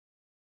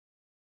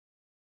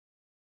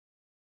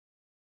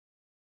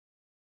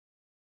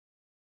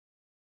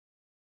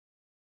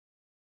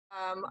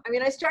I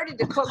mean, I started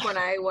to cook when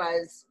I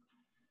was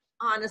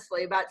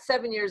honestly about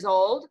 7 years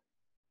old.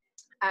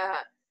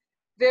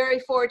 Very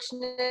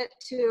fortunate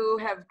to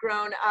have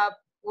grown up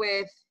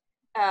with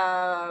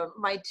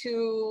my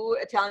two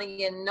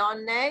Italian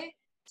nonne,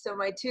 so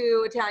my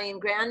two Italian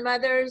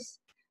grandmothers,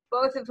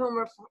 both of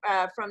whom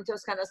are from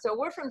Toscana. So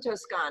we're from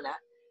Toscana.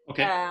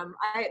 Okay.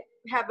 I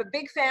have a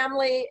big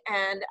family,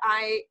 and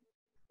I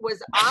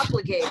was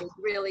obligated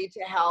really to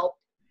help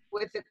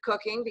with the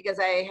cooking because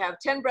I have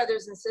 10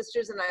 brothers and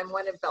sisters, and I'm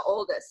one of the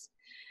oldest.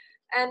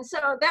 And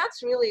so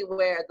that's really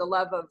where the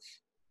love of,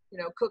 you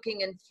know,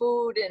 cooking and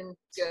food and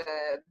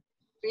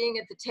being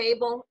at the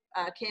table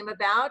came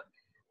about.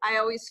 I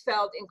always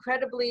felt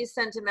incredibly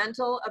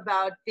sentimental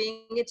about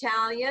being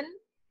Italian,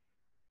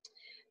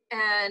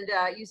 and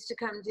used to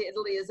come to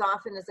Italy as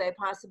often as I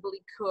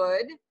possibly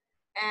could.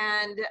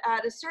 And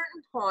at a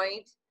certain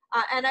point,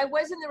 and I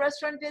was in the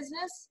restaurant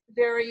business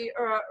very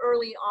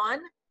early on.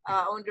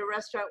 Owned a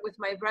restaurant with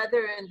my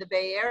brother in the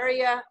Bay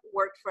Area,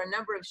 worked for a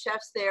number of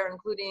chefs there,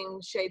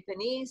 including Chef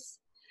Denise.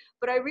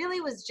 But I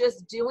really was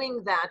just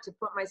doing that to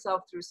put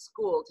myself through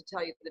school, to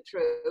tell you the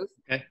truth.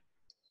 Okay.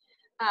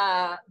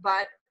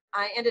 But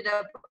I ended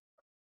up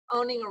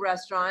owning a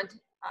restaurant,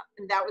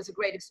 and that was a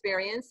great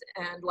experience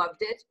and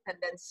loved it, and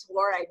then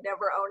swore I'd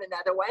never own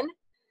another one.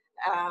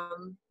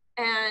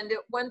 And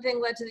one thing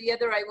led to the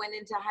other. I went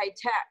into high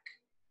tech.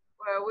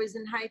 I was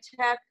in high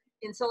tech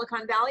in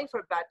Silicon Valley for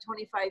about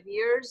 25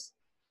 years.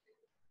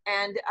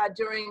 And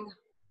during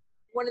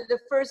one of the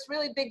first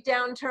really big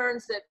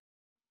downturns that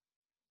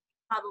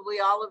probably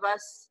all of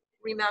us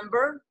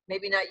remember,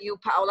 maybe not you,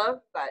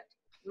 Paola, but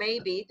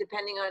maybe,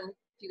 depending on if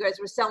you guys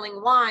were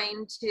selling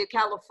wine to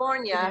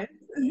California,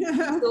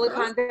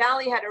 Silicon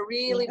Valley had a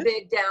really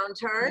big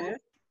downturn.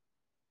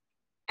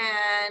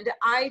 And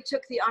I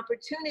took the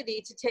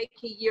opportunity to take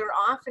a year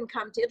off and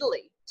come to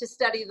Italy to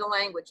study the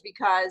language,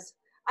 because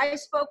I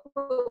spoke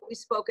what we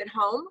spoke at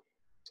home,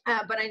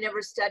 but I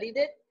never studied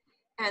it.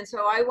 And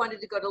so I wanted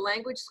to go to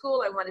language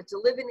school. I wanted to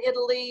live in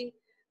Italy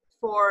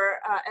for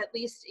at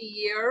least a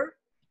year.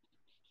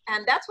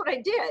 And that's what I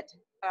did.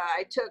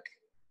 I took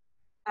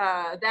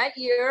that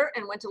year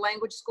and went to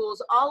language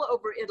schools all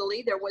over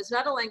Italy. There was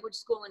not a language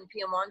school in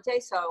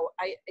Piemonte, so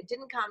I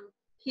didn't come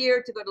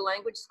here to go to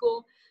language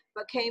school,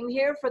 but came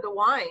here for the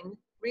wine,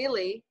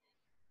 really.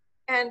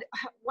 And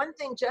one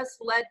thing just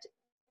led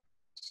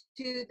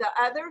to the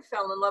other,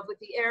 fell in love with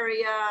the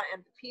area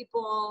and the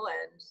people,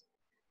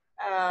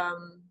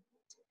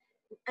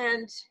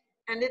 and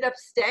ended up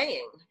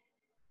staying.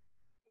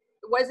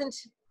 It wasn't,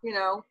 you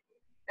know,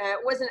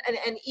 it wasn't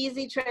an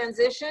easy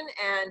transition,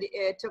 and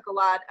it took a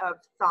lot of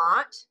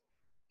thought.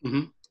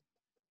 Mm-hmm.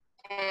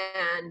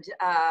 And,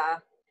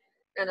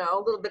 you know,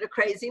 a little bit of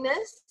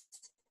craziness.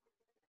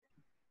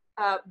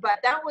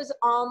 But that was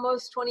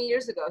almost 20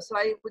 years ago. So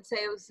I would say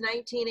it was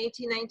 19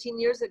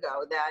 years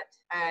ago that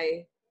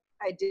I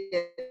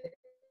did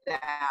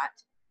that.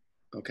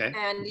 Okay.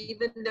 And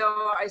even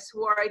though I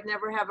swore I'd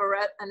never have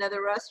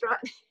another restaurant,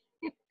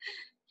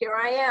 here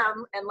I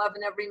am and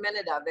loving every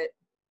minute of it.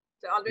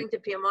 So I'll drink to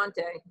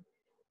Piemonte.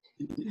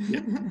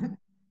 Yeah.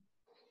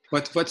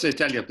 What's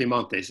Italia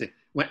Piemonte?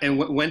 And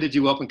when did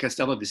you open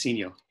Castello di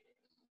Sinio?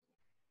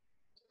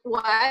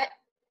 What?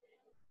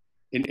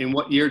 In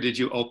what year did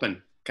you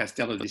open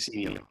Castello di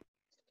Sinio?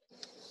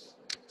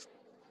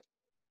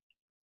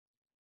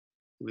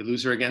 Did we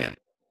lose her again?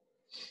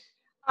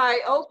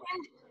 I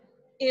opened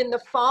in the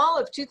fall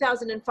of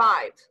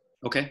 2005.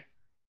 Okay.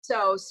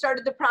 So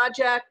started the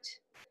project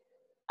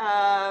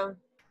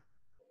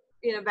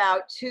in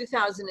about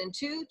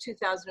 2002,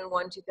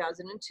 2001,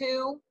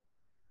 2002,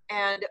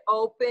 and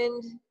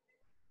opened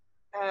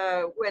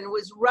when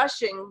was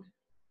rushing,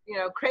 you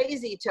know,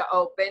 crazy to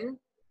open,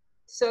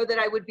 so that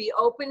I would be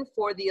open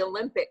for the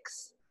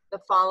Olympics the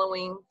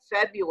following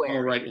February.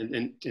 Oh, right,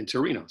 in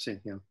Torino, see,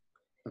 yeah,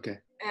 okay.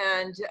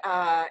 And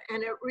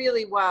it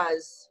really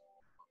was,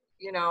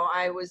 you know,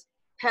 I was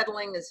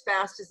pedaling as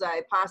fast as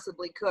I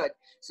possibly could.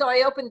 So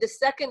I opened the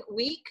second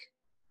week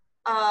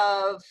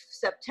of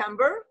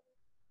September,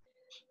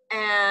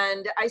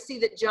 and I see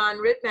that John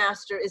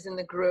Rittmaster is in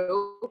the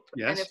group.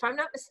 Yes. And if I'm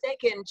not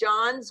mistaken,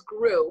 John's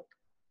group,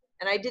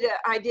 and I did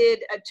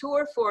a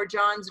tour for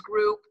John's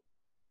group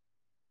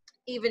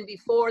even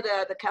before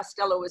the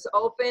Castello was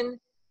open.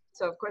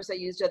 So of course I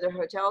used other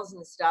hotels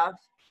and stuff,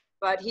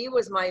 but he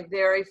was my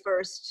very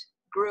first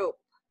group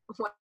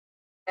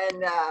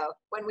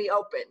when we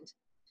opened.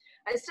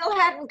 I still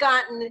hadn't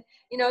gotten,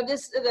 you know,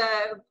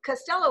 the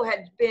Castello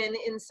had been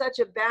in such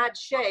a bad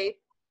shape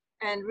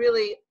and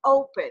really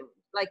open,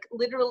 like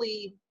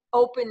literally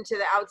open to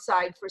the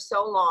outside for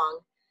so long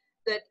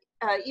that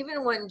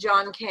even when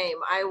John came,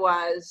 I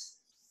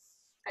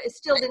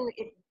still didn't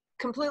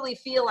completely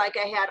feel like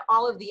I had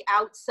all of the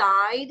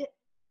outside,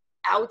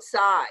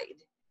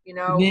 you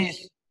know.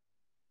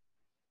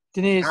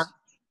 Denise.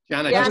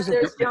 John, yes,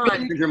 there's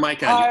John. Your mic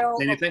Pile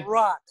on. Anything? of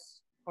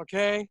rocks,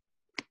 okay?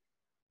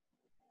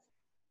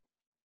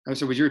 I'm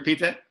sorry, would you repeat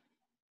that?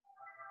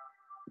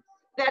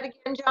 That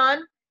again,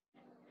 John?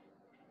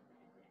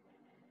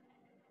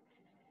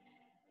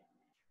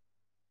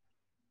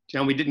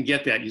 John, we didn't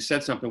get that. You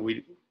said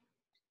something.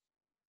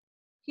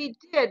 He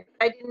did.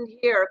 I didn't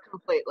hear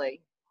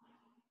completely.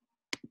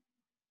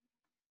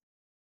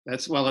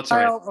 That's all right.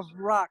 Pile of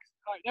rocks.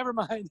 All right, never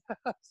mind.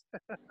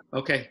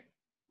 Okay.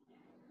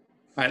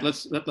 All right,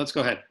 let's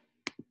go ahead.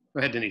 Go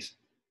ahead, Denise.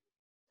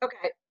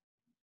 Okay.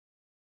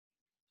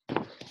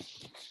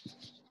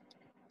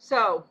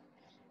 So,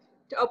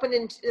 to open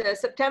in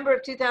September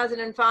of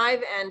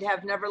 2005 and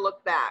have never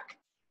looked back.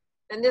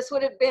 And this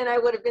would have been, I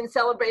would have been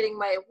celebrating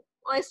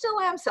I still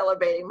am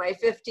celebrating my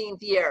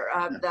 15th year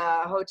of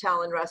the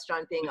hotel and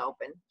restaurant being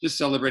open. Just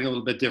celebrating a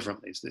little bit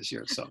differently this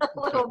year. So A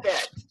little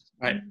bit.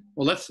 All right.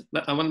 Well, let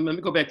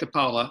me go back to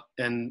Paola,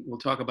 and we'll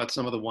talk about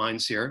some of the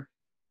wines here.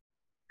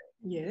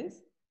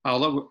 Yes.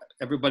 Paola,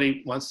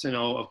 everybody wants to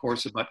know, of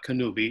course, about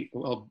Canubi.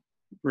 Well,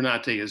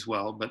 Bernate as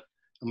well, but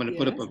I'm going to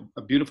put up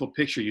a beautiful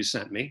picture you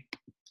sent me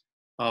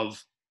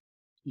of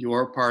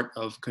your part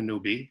of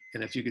Canubi,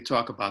 and if you could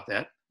talk about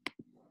that.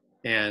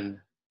 And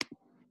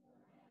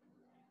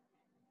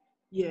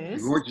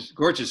yes,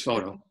 gorgeous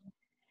photo.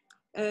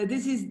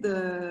 This is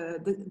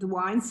the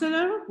wine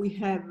cellar we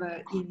have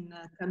in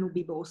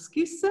Canubi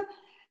Boschis,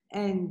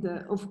 and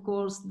of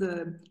course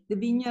the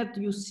vineyard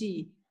you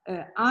see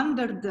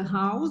under the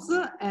house,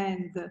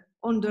 and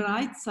on the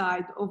right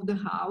side of the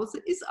house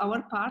is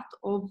our part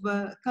of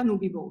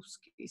Canubi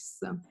Boschis.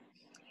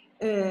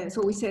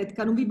 So we said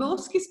Canubi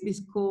Boschis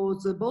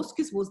because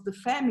Boschis was the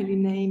family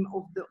name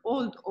of the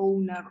old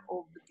owner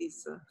of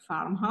this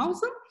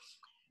farmhouse.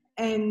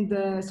 And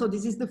so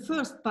this is the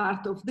first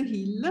part of the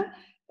hill.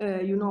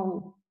 You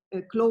know,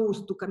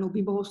 close to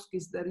Canubi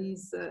Boschis, there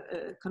is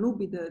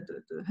Canubi,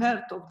 the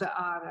heart of the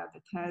area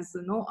that has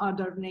no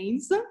other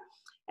names.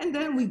 And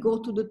then we go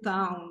to the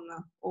town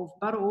of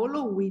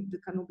Barolo with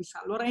Canubi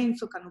San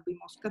Lorenzo, Canubi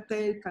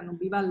Moscatel,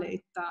 Canubi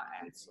Valletta,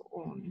 and so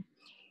on.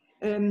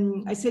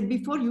 I said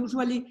before,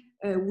 usually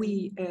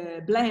we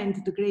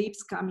blend the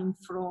grapes coming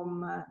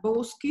from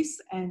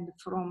Boschis and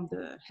from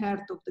the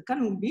heart of the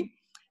Canubi.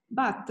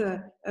 But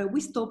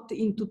we stopped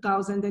in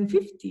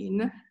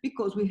 2015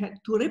 because we had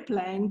to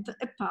replant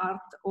a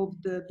part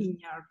of the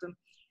vineyard.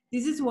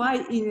 This is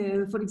why,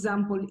 for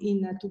example,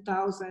 in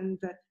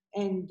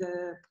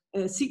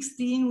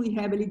 2016, we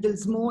have a little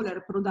smaller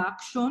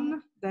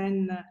production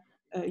than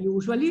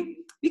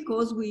usually,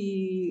 because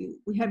we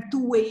have to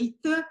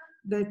wait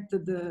that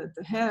the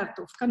heart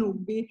of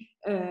Canubi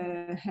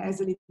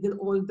has a little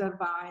older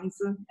vines,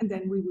 and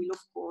then we will, of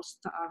course,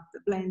 start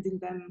blending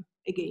them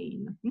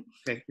again.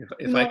 Okay,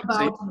 if I could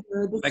say,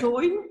 the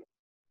soil.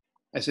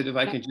 I said, if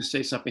I can just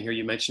say something here,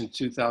 you mentioned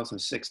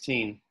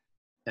 2016,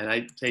 and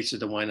I tasted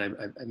the wine. I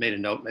made a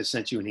note and I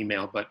sent you an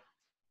email, but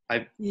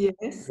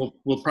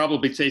we'll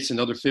probably taste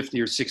another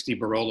 50 or 60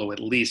 Barolo at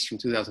least from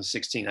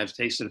 2016. I've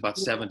tasted about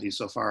 70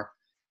 so far.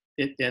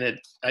 I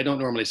don't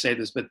normally say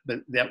this, but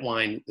that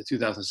wine, the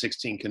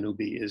 2016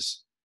 Canubi,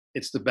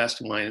 it's the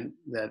best wine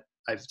that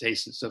I've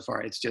tasted so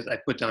far. It's just, I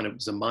put down it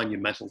was a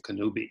monumental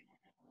Canubi.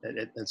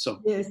 And so,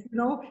 yes, you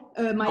know,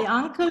 my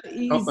uncle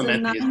is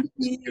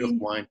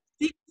 96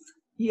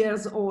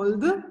 years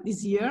old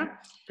this year.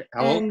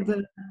 How old?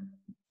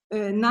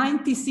 And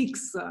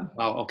 96.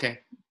 Wow, okay.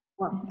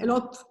 Well, a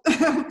lot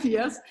of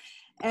years.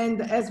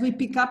 And as we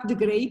pick up the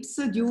grapes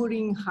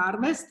during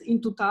harvest in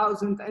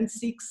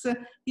 2006,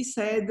 he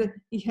said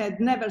he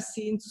had never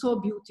seen so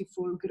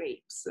beautiful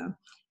grapes.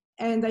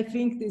 And I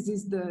think this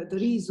is the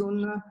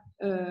reason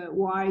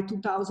why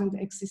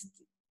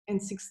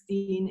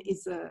 2016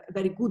 is a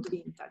very good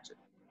vintage.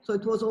 So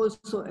it was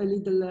also a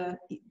little,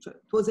 it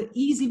was an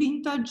easy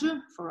vintage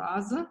for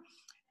us.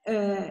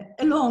 A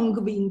long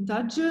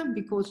vintage,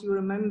 because you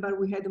remember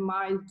we had a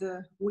mild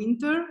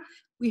winter.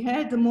 We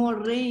had more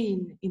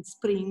rain in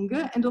spring,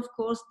 and of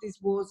course this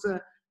was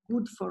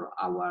good for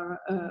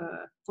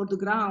for the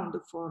ground,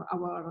 for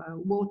our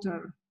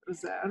water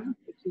reserve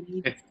that we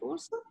need, of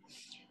course.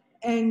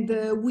 And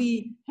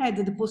we had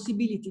the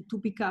possibility to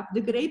pick up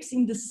the grapes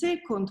in the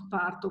second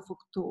part of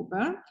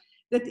October.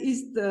 That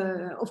is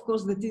of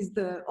course, that is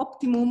the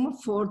optimum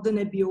for the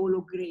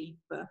Nebbiolo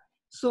grape.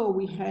 So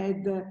we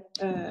had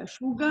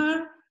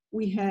sugar,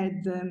 we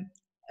had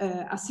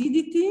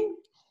acidity,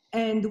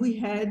 and we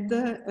had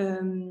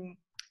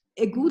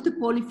a good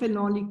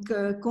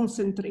polyphenolic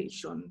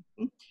concentration.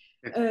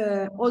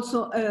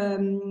 Also,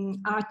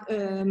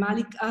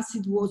 malic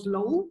acid was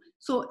low.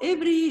 So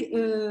every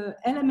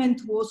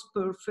element was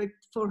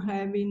perfect for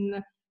having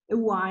a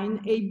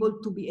wine able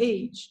to be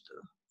aged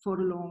for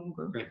a long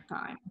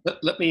time.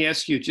 Let me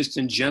ask you just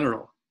in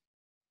general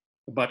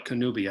about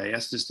Canubi. I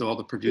asked this to all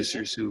the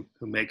producers who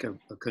make a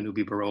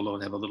Canubi Barolo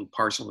and have a little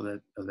parcel of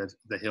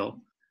the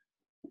hill.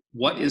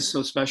 What is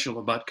so special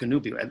about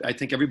Canubi? I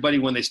think everybody,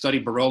 when they study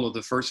Barolo,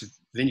 the first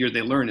vineyard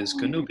they learn is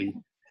Canubi,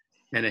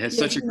 and it has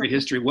such a great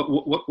history.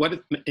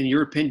 What, in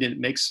your opinion,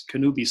 makes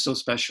Canubi so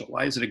special?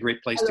 Why is it a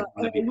great place to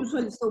live?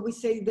 Usually, so we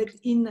say that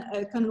in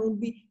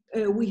Canubi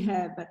we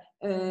have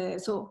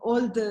so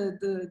all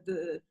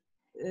the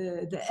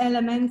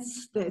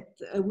elements that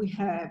we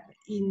have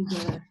in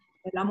the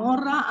La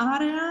Morra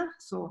area,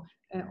 so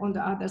on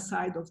the other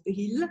side of the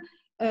hill.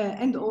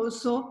 and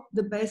also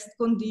the best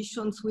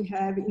conditions we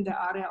have in the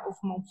area of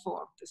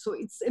Monforte. So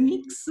it's a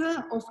mix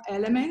of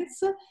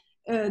elements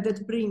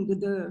that bring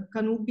the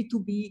Canubi to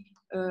be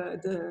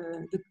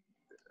the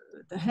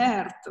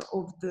heart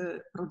of the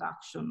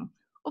production.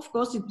 Of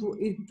course,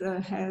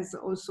 it has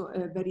also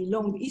a very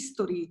long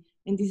history,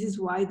 and this is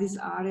why this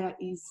area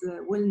is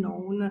well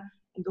known.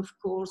 And of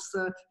course,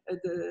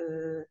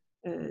 the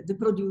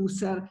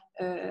producer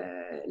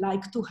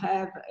like to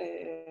have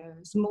a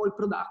small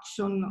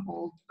production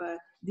of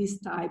this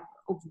type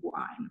of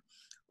wine.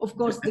 Of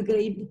course, the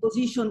grape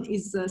position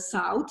is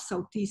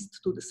southeast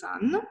to the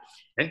sun.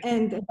 Okay.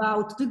 And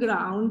about the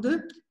ground,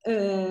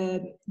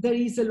 there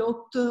is a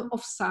lot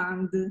of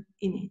sand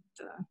in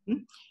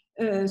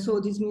it. So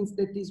this means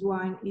that this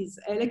wine is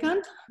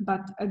elegant,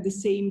 but at the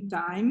same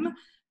time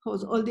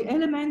has all the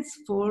elements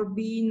for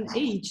being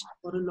aged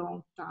for a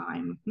long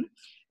time.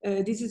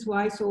 This is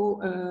why,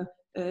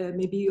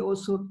 maybe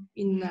also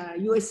in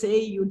USA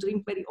you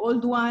drink very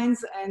old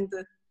wines, and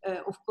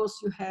of course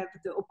you have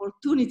the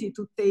opportunity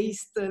to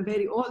taste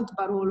very old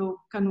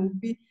Barolo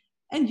Canubi,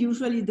 and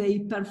usually they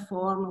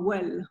perform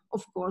well,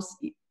 of course,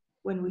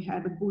 when we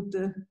have a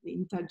good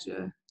vintage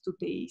to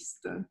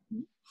taste.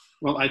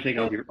 Well, I think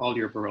all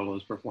your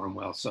Barolos perform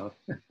well, so.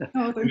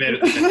 Oh, thank you.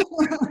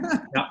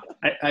 Now,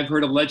 I've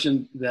heard a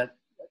legend that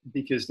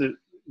because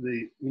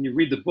when you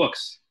read the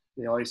books,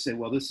 they always say,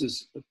 well, this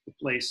is the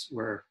place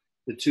where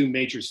the two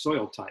major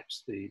soil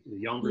types, the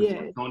younger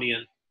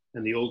Franconian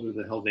and the older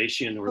the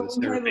Helvetian or the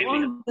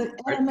Cerevalian,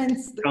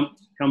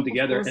 come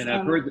together. And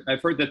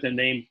I've heard that the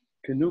name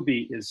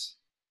Canubi is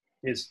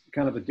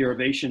kind of a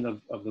derivation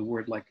of the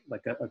word like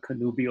a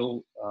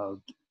connubial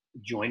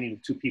joining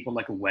of two people,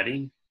 like a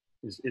wedding.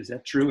 Is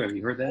that true? Have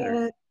you heard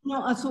that?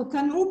 No, so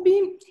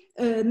Canubi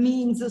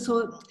means,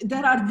 so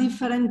there are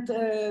different,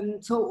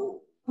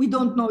 so we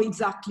don't know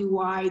exactly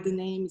why the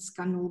name is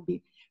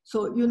Canubi.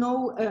 So, you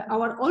know,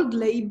 our old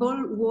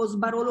label was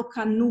Barolo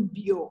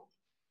Cannubio.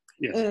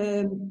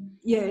 Yes.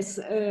 Yes,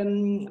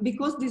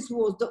 because this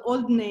was the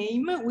old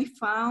name we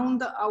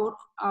found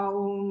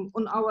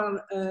on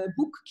our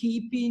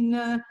bookkeeping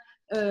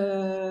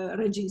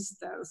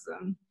registers.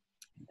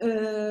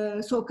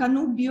 So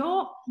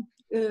Cannubio,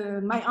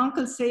 my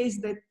uncle says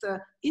that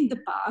in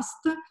the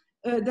past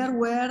there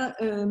were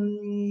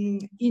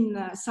in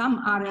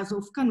some areas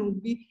of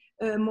Canubi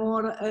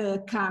more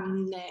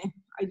canne.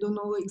 I don't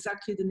know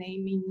exactly the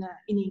name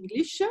in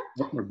English.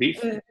 More beef?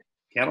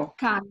 Cattle?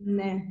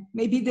 Canne.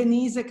 Maybe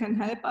Denise can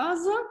help us.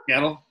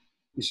 Cattle?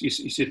 You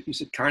said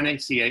carne,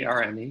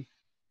 C-A-R-N-E?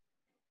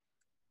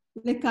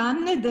 The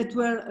canne that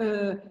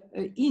were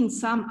in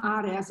some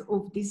areas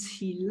of this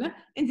hill,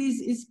 and this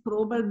is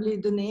probably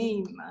the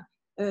name.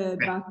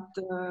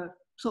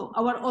 So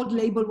our old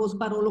label was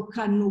Barolo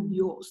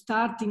Cannubio,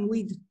 starting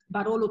with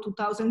Barolo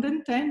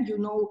 2010. You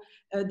know,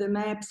 the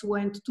maps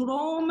went to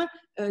Rome,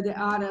 the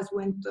areas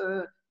went,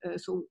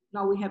 so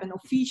now we have an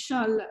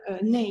official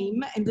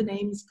name, and the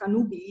name is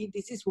Canubi.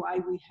 This is why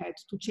we had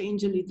to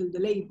change a little the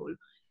label,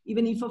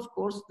 even if, of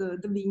course, the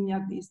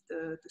vineyard is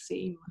the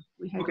same.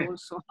 We had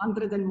also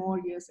 100 and more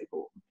years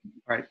ago.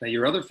 All right, now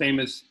your other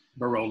famous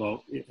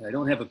Barolo, I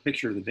don't have a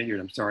picture of the vineyard,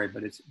 I'm sorry,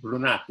 but it's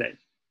Brunate.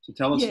 So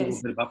tell us a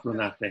little bit about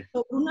Brunate.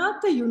 So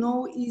Brunate, you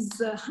know,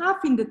 is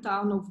half in the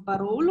town of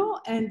Barolo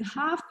and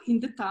half in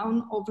the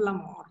town of La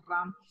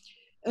Morra.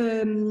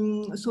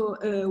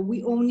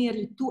 We own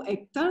nearly 2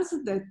 hectares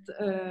that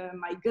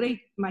my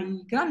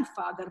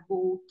grandfather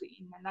bought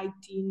in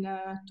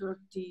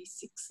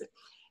 1936.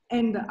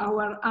 And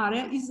our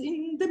area is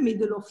in the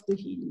middle of the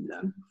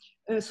hill.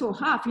 So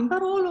half in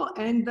Barolo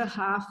and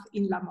half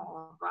in La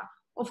Morra.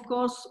 Of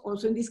course,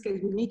 also in this case,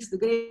 we mix the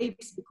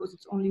grapes because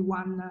it's only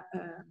one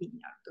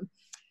vineyard.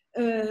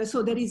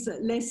 So there is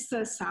less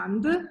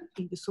sand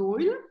in the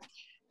soil.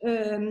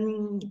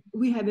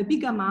 We have a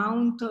big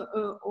amount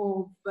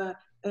of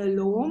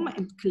loam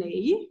and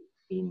clay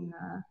in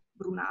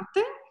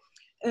Brunate,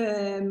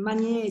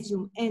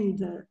 magnesium and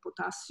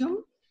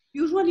potassium.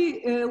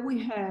 Usually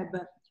we have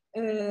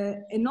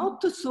a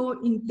not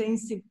so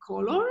intensive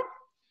color,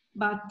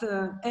 but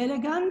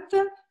elegant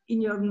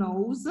in your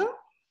nose.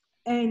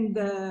 And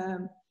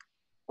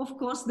of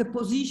course, the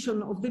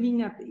position of the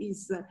vineyard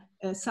is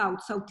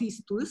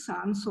southeast to the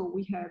sun. So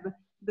we have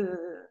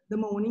the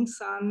morning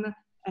sun,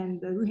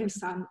 and we have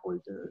sun all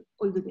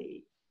the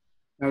day.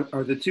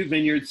 Are the two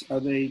vineyards,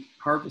 are they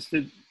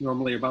harvested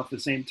normally about the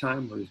same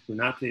time, or is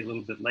Brunate a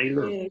little bit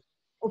later?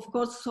 Of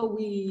course, so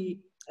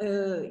we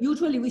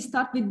usually we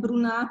start with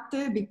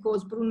Brunate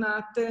because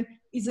Brunate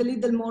is a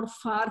little more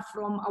far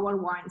from our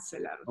wine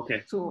cellar.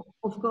 Okay. So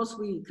of course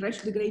we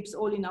crush the grapes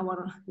all in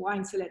our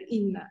wine cellar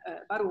in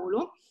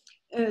Barolo.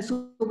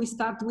 So we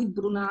start with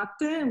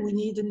Brunate. We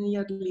need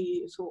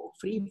nearly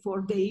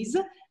 3-4 days,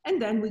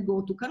 and then we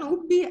go to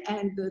Canubi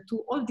and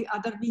to all the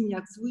other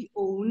vineyards we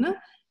own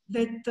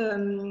that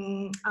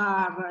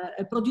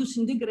are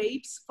producing the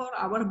grapes for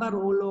our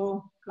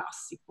Barolo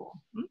Classico.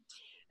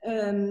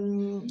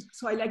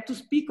 So I like to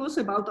speak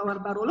also about our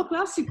Barolo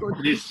Classico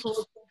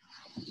because,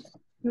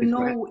 you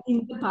know,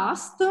 in the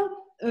past,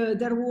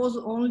 there was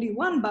only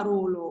one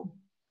Barolo,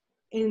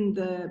 and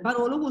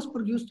Barolo was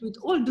produced with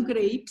all the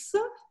grapes,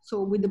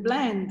 so with the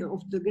blend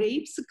of the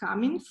grapes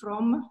coming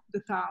from the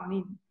town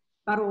in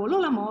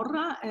Barolo, La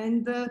Morra,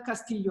 and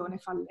Castiglione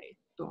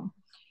Falletto.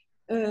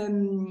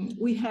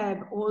 We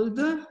have all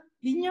the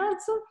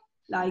vineyards,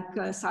 like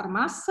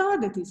Sarmassa,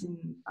 that is in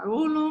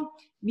Barolo,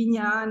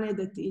 Vignane,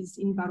 that is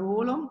in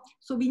Barolo.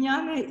 So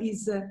Vignane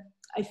is,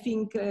 I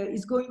think,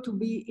 is going to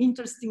be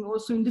interesting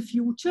also in the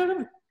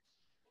future.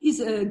 Is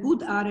a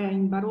good area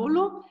in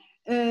Barolo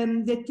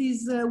that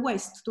is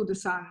west to the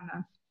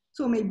sun.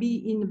 So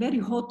maybe in very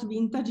hot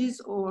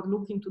vintages or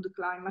looking to the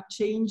climate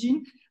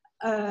changing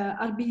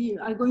are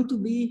going to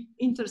be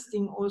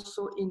interesting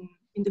also in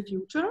the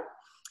future.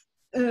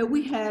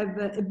 We have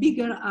a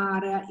bigger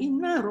area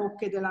in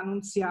Rocche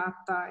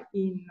dell'Annunziata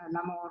in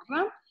La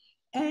Morra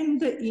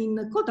and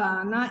in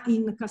Codana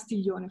in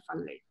Castiglione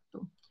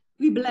Falletto.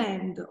 We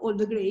blend all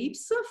the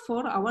grapes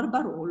for our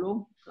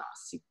Barolo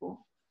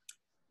Classico.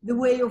 The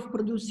way of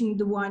producing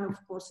the wine, of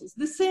course, is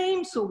the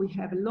same. So we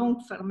have a long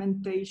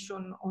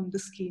fermentation on the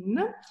skin,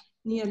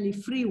 nearly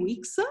 3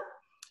 weeks.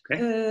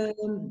 Okay.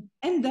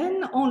 And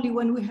then only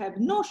when we have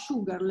no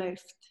sugar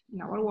left in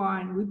our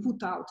wine, we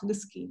put out the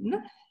skin.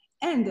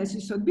 And as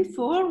you said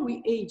before,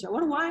 we age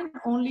our wine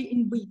only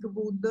in big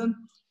wood.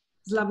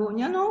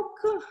 Slavonian oak,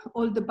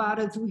 all the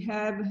barrels we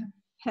have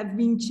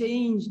been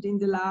changed in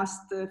the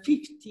last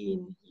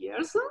 15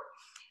 years.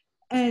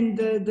 And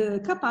the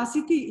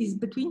capacity is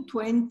between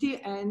 20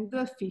 and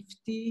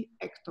 50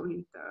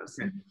 hectoliters.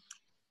 Okay.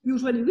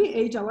 Usually we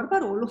age our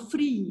Barolo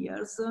 3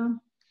 years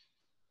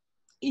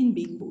in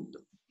big wood.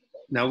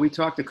 Now, we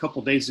talked a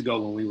couple days ago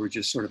when we were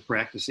just sort of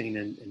practicing,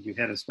 and you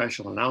had a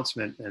special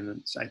announcement,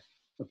 and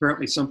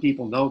apparently some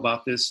people know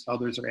about this,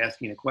 others are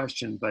asking a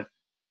question, but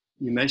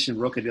you mentioned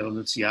Rocche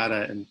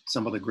dell'Annunziata and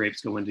some of the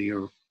grapes go into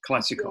your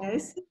Classico.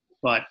 Yes.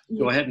 But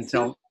go ahead and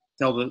tell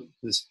the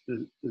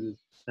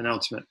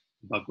announcement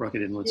about Rocche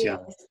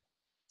dell'Annunziata. Yes.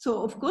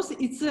 So of course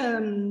it's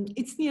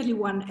nearly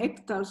 1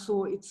 hectare,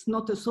 so it's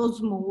not a so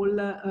small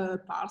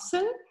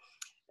parcel.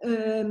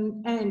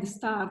 And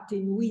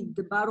starting with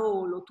the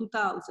Barolo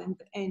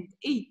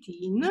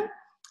 2018,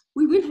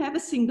 we will have a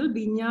single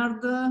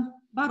vineyard,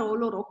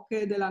 Barolo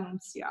Rocche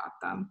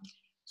dell'Annunziata.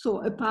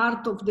 So a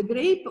part of the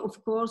grape, of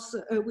course,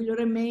 will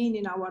remain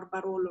in our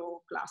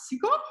Barolo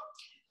Classico,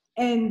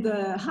 and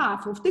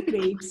half of the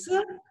grapes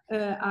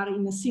are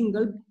in a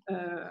single,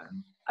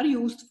 are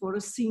used for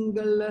a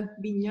single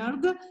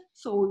vineyard.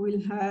 So we will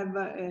have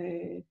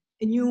a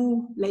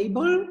new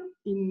label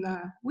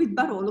with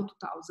Barolo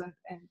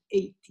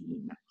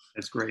 2018.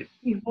 That's great.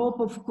 We hope,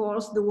 of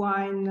course, the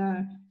wine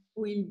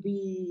will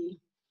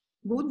be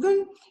good.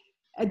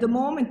 At the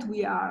moment,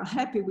 we are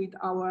happy with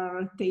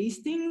our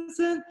tastings.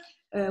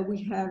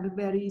 We have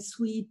very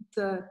sweet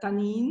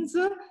tannins.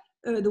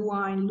 The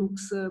wine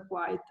looks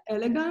quite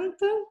elegant.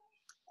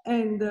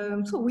 And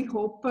so we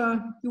hope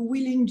you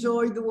will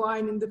enjoy the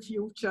wine in the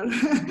future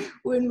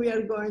when we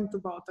are going to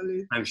bottle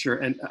it. I'm sure.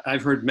 And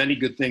I've heard many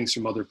good things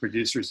from other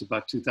producers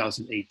about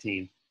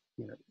 2018.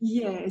 Yeah.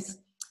 Yes.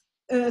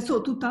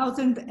 So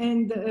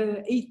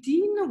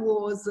 2018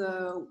 was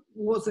a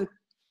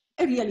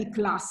really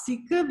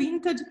classic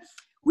vintage.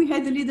 We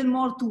had a little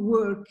more to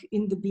work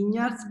in the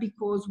vineyards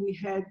because we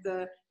had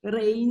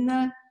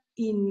rain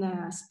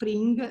in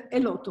spring, a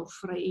lot of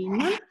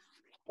rain.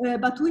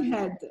 But we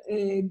had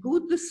a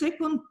good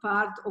second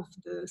part of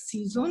the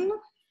season.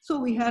 So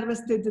we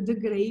harvested the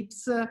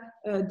grapes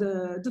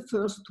the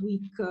first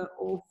week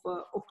of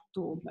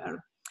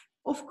October.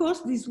 Of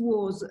course, this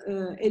was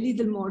a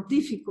little more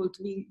difficult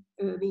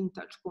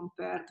vintage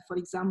compared, for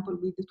example,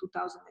 with the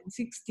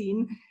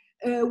 2016.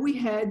 We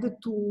had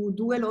to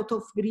do a lot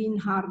of green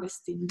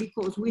harvesting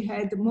because we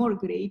had more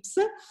grapes.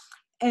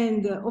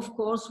 And of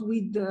course,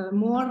 with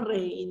more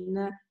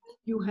rain,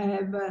 you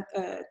have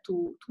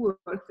to work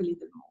a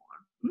little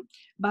more.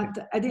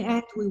 But at the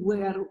end, we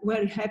were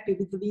very happy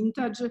with the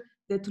vintage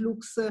that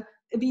looks a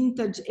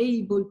vintage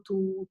able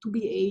to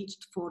be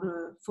aged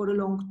for a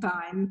long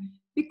time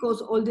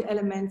because all the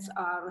elements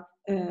are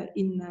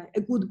in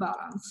a good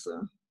balance.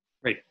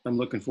 Great. I'm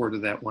looking forward to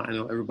that one. I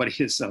know everybody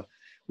is.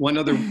 One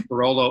other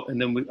Barolo, and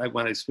then I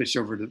want to switch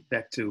over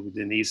back to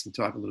Denise and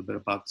talk a little bit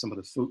about some of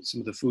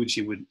the food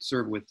she would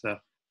serve with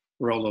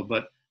Barolo.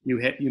 But you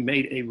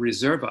made a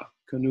Riserva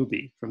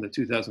Canubi from the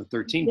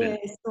 2013 vintage.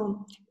 Yes,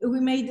 so we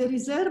made a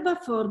Riserva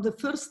for the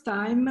first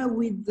time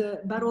with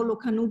Barolo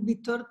Canubi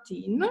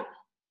 13.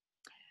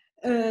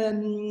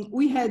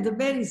 We had a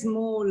very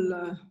small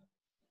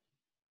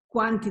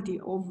quantity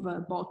of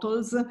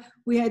bottles.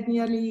 We had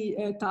nearly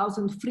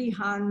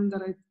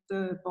 1,300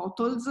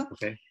 bottles.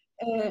 Okay.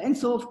 And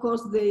so, of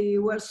course, they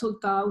were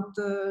sold out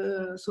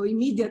so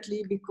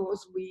immediately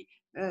because we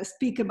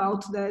speak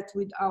about that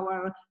with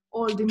our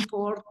old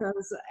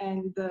importers,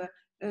 and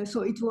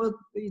so it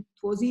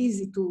was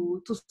easy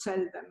to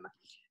sell them.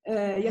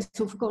 Yes,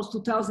 of course,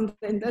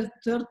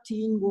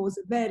 2013 was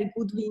a very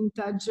good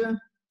vintage.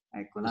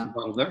 Eccola.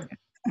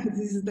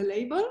 This is the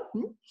label.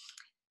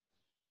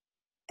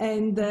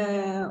 And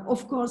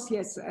of course,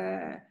 yes,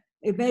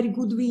 a very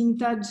good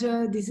vintage.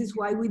 This is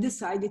why we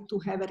decided to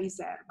have a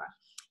Riserva.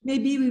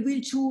 Maybe we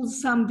will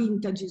choose some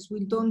vintages.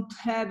 We don't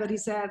have a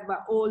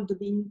Riserva all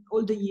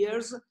the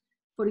years.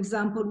 For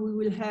example, we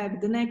will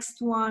have the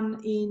next one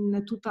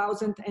in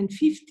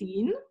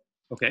 2015.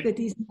 Okay. That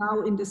is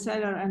now in the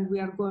cellar, and we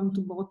are going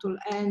to bottle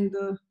end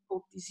of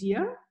this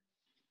year.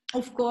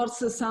 Of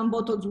course, some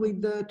bottles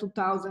with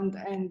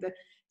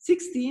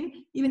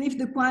 2016, even if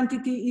the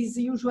quantity is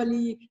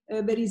usually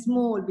very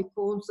small,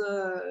 because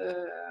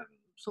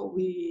so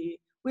we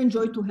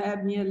enjoy to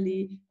have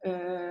nearly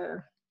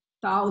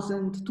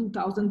 1,000,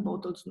 2,000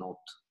 bottles, not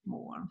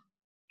more.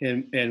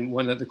 And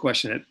one other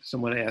question that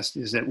someone asked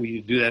is that will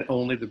you do that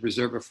only the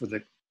Reserva for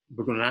the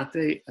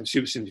Burgonate? I'm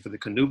assuming for the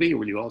Canubi, or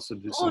will you also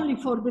do some? Only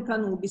for the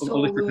Canubi. So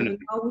only for Canubi.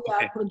 Now we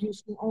are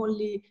producing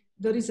only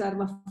the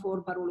Riserva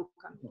for Barolo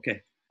Canubi.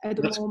 Okay. At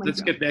the moment,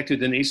 Let's get back to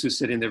Denise, who's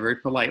sitting there very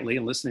politely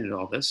and listening to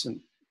all this. And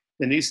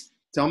Denise,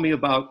 tell me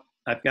about,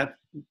 I've got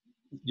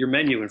your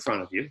menu in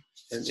front of you.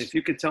 And if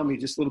you could tell me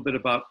just a little bit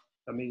about,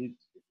 I mean,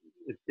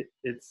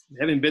 it's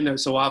having been there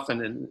so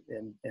often and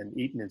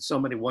eaten in so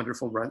many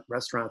wonderful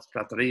restaurants,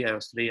 trattoria,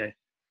 osteria,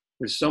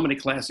 there's so many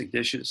classic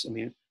dishes. I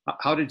mean,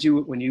 how did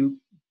you, when you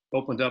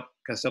opened up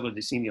Castello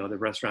di Sinio, the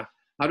restaurant,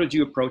 how did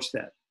you approach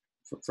that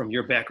from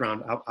your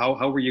background?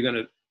 How were you going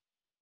to,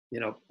 you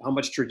know, how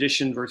much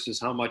tradition versus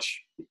how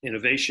much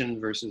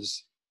innovation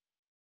versus?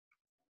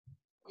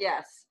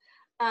 Yes.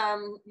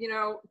 You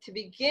know, to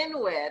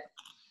begin with,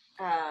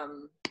 I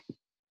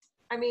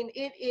mean,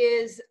 it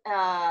is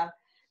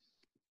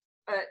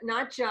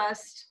not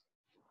just,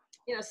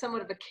 you know,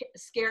 somewhat of a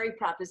scary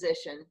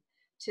proposition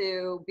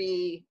to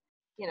be,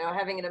 you know,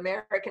 having an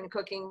American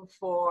cooking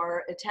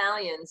for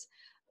Italians,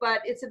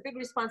 but it's a big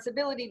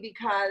responsibility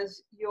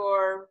because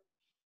you're,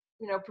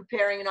 you know,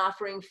 preparing and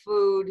offering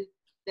food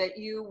that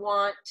you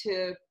want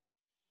to,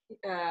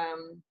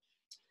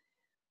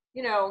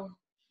 you know,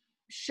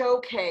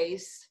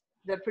 showcase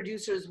the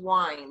producer's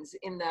wines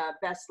in the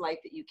best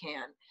light that you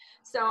can.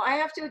 So I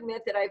have to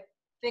admit that I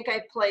think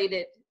I played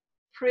it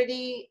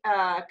pretty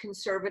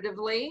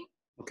conservatively.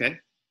 Okay.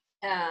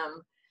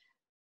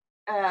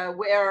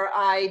 Where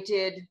I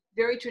did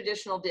very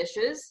traditional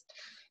dishes.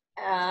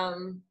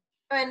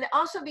 And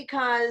also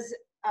because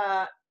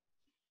I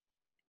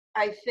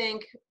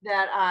think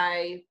that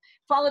I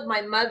followed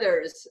my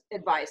mother's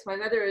advice. My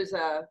mother is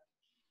a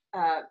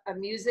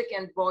music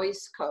and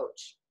voice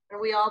coach, and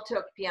we all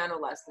took piano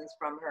lessons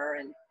from her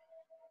and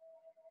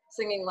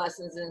singing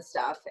lessons and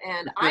stuff.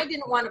 And I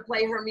didn't want to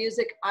play her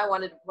music. I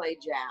wanted to play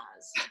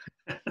jazz.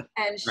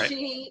 And right.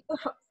 She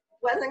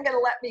wasn't going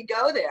to let me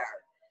go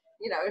there.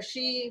 You know,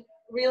 she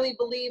really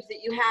believed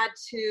that you had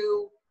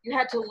to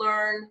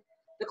learn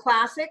the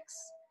classics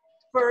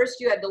first.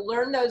 You had to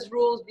learn those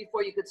rules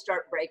before you could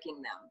start breaking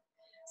them.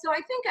 So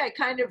I think I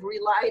kind of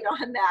relied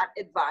on that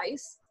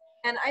advice,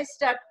 and I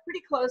stuck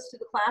pretty close to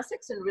the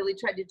classics and really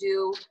tried to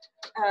do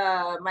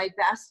my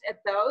best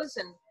at those.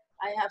 And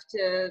I have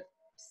to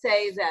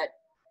say that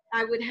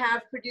I would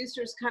have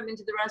producers come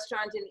into the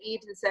restaurant and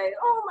eat and say,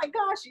 oh my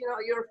gosh, you know,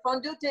 your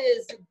fondue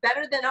is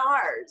better than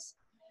ours.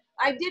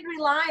 I did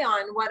rely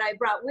on what I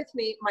brought with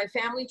me, my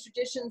family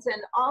traditions,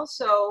 and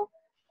also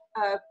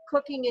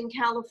cooking in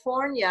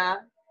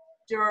California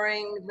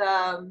during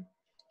the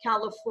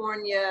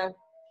California,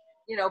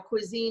 you know,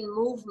 cuisine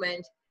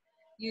movement,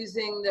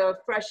 using the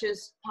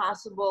freshest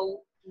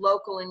possible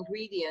local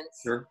ingredients.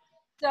 Sure.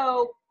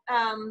 So,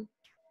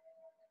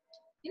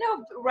 you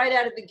know, right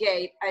out of the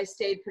gate, I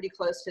stayed pretty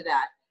close to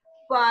that.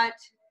 But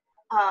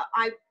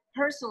I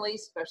personally,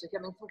 especially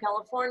coming from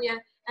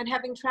California and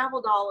having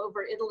traveled all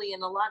over Italy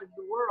and a lot of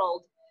the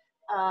world,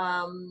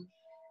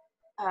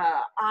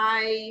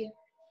 I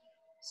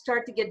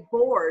start to get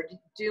bored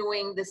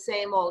doing the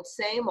same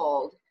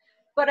old,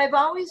 but I've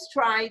always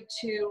tried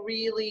to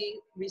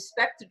really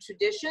respect the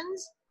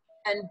traditions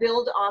and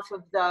build off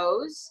of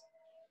those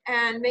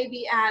and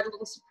maybe add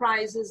little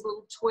surprises,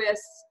 little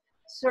twists.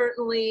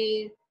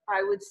 Certainly,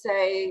 I would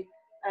say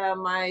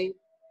my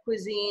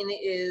cuisine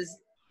is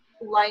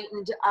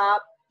lightened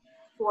up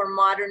for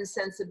modern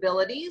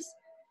sensibilities,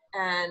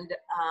 and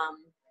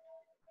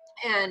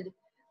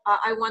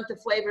I want the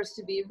flavors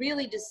to be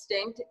really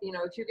distinct. You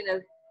know, if you're going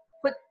to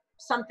put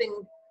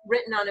something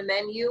written on a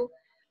menu,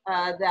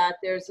 that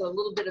there's a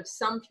little bit of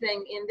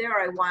something in there,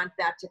 I want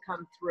that to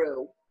come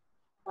through.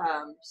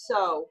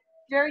 So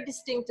very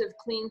distinctive,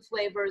 clean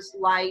flavors,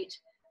 light,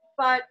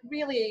 but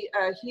really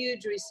a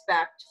huge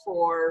respect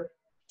for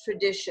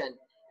tradition.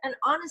 And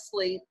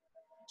honestly,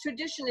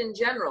 tradition in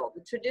general,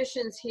 the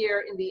traditions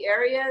here in the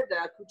area,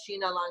 the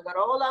Cucina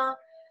Langarola,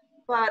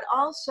 but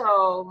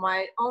also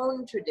my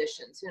own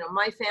traditions, you know,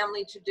 my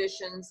family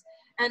traditions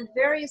and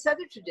various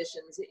other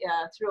traditions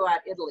throughout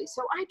Italy.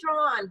 So I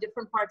draw on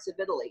different parts of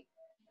Italy.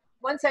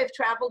 Once I've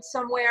traveled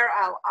somewhere,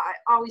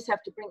 I always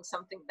have to bring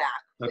something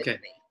back with me.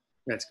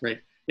 That's great.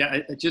 Yeah,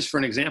 just for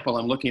an example,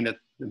 I'm looking at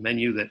the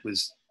menu that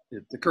was,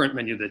 the current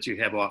menu that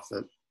you have off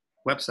the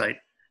website.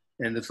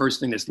 And the first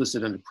thing that's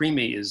listed under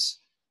Primi is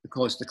the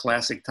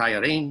classic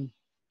tagliatelle,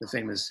 the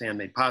famous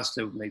handmade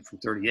pasta made from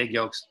 30 egg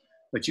yolks.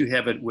 but you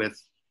have it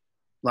with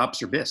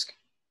lobster bisque,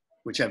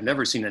 which I've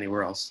never seen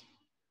anywhere else.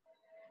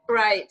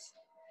 Right.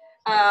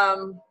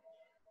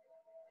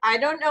 I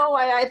don't know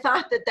why I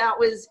thought that that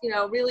was, you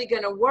know, really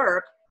going to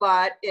work,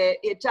 but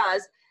it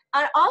does.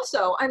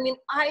 Also, I mean,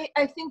 I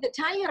think that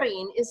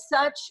tagliarine is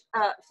such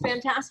a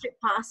fantastic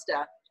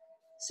pasta.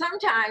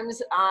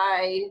 Sometimes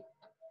I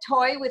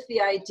toy with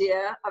the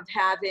idea of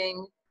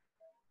having,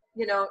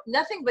 you know,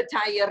 nothing but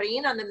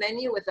tagliarine on the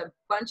menu with a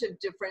bunch of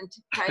different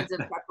kinds of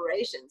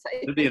preparations.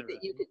 I think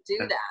that you could do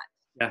that.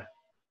 Yeah.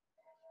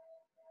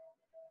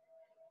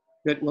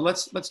 Good. Well,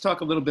 let's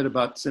talk a little bit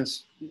about,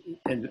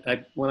 and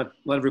I want to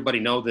let everybody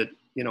know that,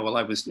 you know, while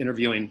I was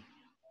interviewing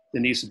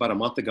Denise about a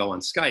month ago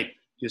on Skype,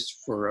 just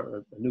for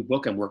a new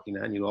book I'm working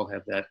on, you all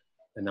have that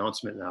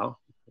announcement now.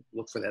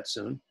 Look for that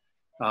soon,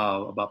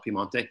 about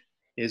Piemonte.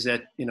 Is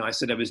that, you know, I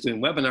said I was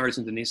doing webinars,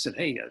 and Denise said,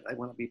 hey, I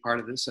want to be part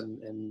of this.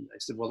 And I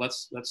said, well,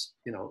 let's,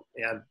 you know,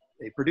 add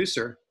a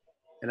producer.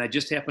 And I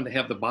just happened to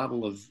have the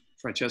bottle of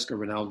Francesco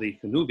Rinaldi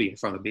Canubi in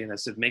front of me. And I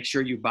said, make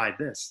sure you buy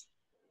this.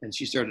 And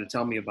she started to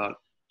tell me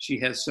about, she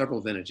has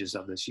several vintages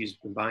of this. She's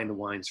been buying the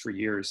wines for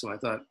years. So I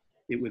thought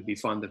it would be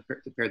fun to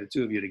pair the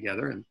two of you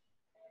together. And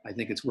I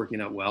think it's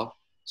working out well.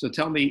 So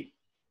tell me,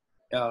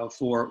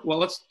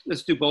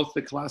 let's do both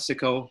the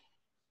Classico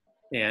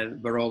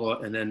and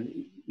Barolo, and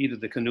then either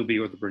the Canubi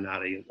or the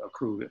Brunati, a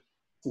Cru.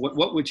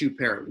 What would you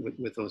pair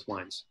with those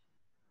wines?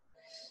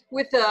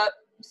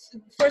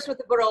 First with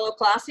the Barolo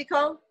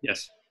Classico?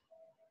 Yes.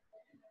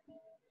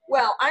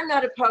 Well, I'm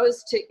not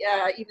opposed to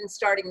even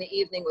starting the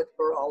evening with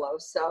Barolo.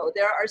 So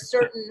there are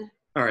certain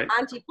All right.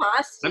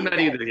 antipasti. I'm not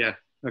either. Yeah.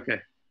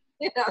 Okay.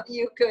 You know,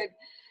 you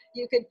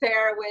could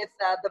pair with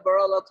the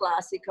Barolo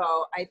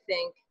Classico, I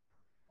think,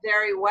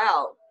 very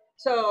well.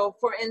 So,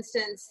 for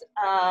instance,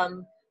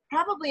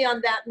 probably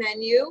on that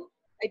menu,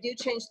 I do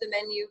change the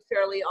menu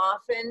fairly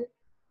often,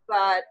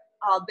 but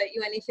I'll bet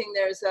you anything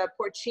there's a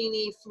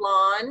porcini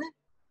flan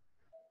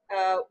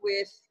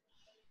with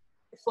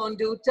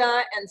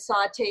fonduta and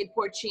sauteed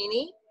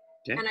porcini.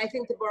 Okay. And I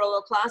think the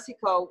Barolo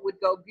Classico would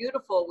go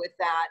beautiful with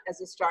that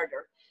as a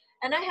starter.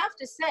 And I have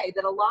to say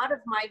that a lot of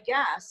my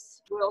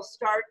guests will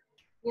start,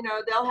 you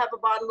know, they'll have a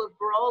bottle of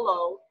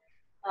Barolo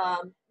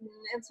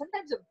and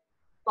sometimes a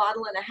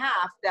bottle and a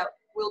half that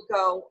will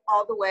go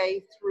all the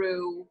way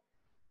through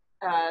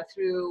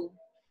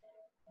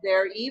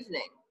their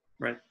evening.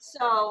 Right.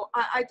 So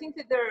I think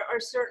that there are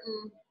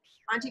certain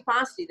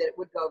antipasti that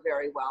would go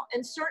very well.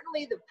 And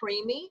certainly the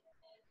primi,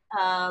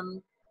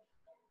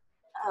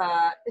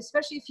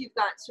 especially if you've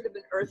got sort of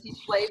an earthy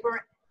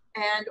flavor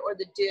and or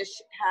the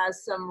dish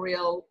has some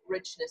real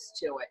richness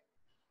to it.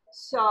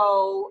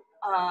 So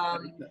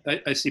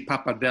I see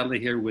pappardelle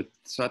here with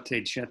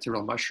sauteed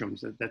chanterelle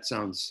mushrooms. That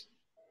sounds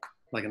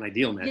like an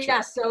ideal match.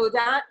 Yeah, so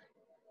that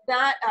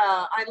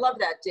I love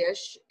that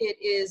dish. It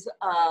is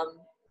a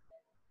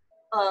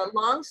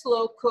long,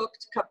 slow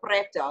cooked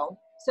capretto.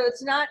 So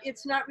it's not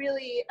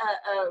really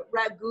a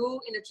ragu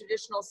in a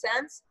traditional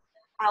sense.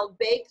 I'll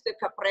bake the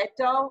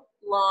capretto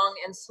long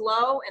and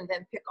slow and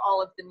then pick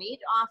all of the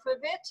meat off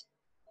of it.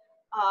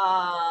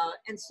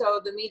 And so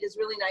the meat is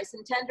really nice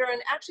and tender.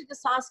 And actually the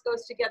sauce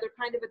goes together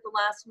kind of at the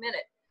last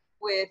minute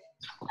with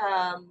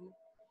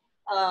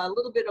a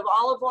little bit of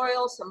olive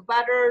oil, some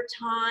butter,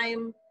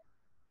 thyme,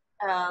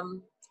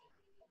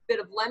 bit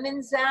of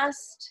lemon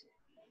zest,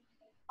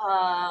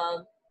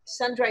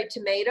 sun-dried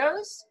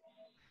tomatoes,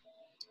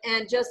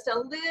 and just a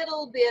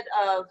little bit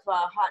of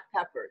hot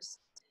peppers.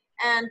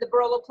 And the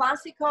Barolo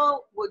Classico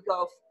would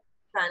go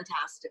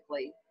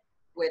fantastically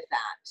with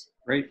that.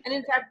 Great. And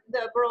in fact,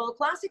 the Barolo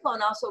Classico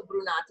and also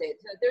Brunate,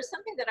 there's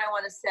something that I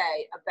want to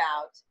say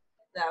about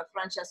the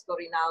Francesco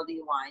Rinaldi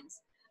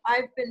wines.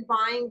 I've been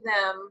buying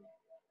them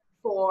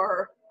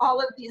for all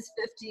of these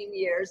 15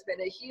 years,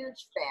 been a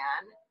huge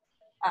fan.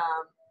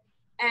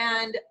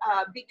 And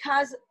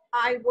because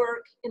I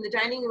work in the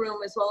dining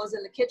room as well as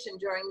in the kitchen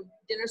during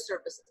dinner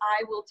service,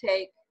 I will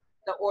take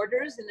the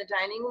orders in the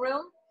dining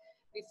room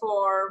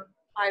before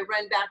I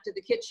run back to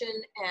the kitchen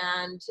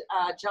and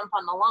jump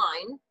on the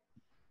line.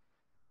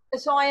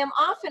 So I am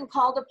often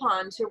called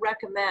upon to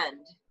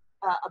recommend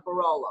a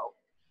Barolo.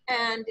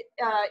 And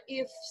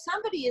if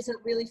somebody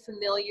isn't really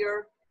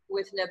familiar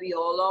with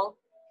Nebbiolo,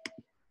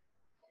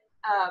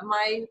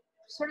 my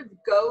sort of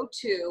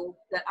go-to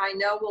that I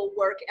know will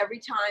work every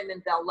time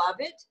and they'll love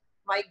it,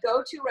 my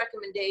go-to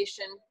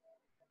recommendation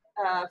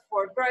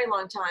for a very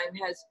long time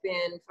has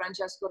been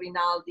Francesco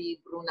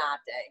Rinaldi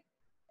Brunate.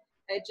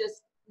 It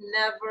just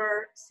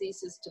never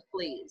ceases to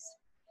please.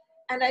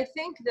 And I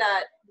think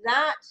that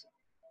that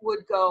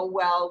would go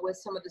well with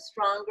some of the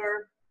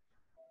stronger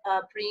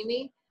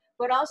primi,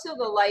 but also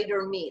the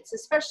lighter meats,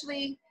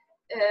 especially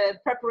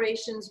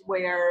preparations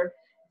where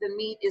the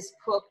meat is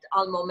cooked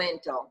al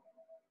momento.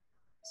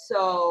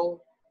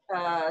 So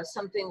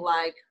something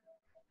like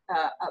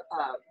a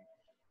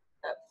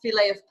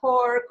fillet of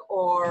pork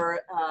or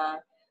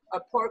a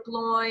pork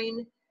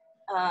loin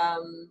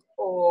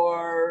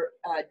or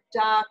a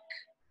duck.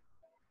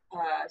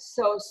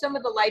 So some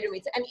of the lighter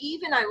meats, and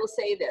even I will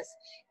say this,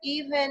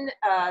 even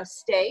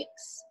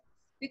steaks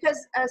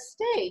because a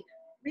steak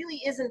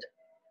really isn't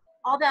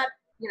all that,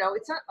 you know,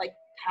 it's not like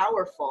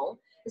powerful.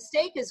 The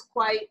steak is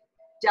quite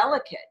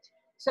delicate.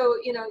 So,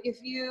 you know, if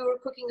you're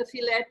cooking a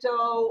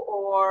filetto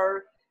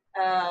or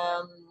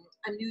a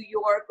New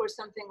York or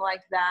something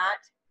like that,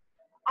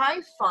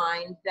 I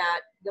find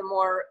that the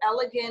more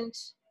elegant,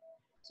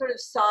 sort of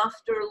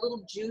softer, a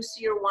little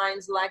juicier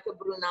wines like a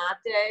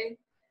Brunate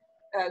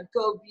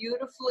go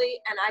beautifully,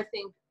 and I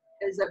think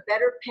is a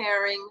better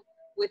pairing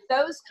with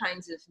those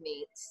kinds of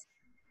meats.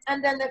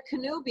 And then the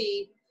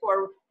Canubi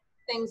for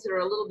things that are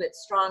a little bit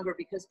stronger,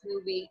 because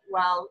Canubi,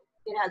 while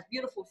it has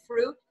beautiful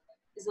fruit,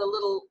 is a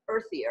little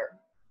earthier.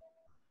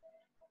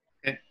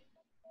 Okay.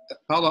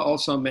 Paola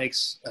also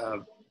makes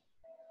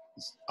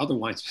other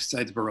wines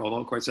besides Barolo.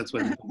 Of course, that's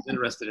what I'm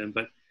interested in.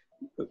 But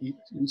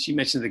she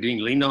mentioned the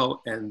Grignolino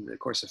and, of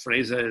course, the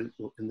Fresa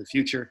in the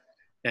future.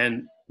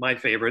 And my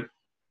favorite,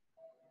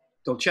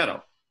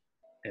 Dolcetto,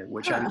 and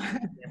which I've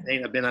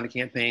been on a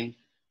campaign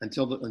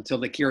until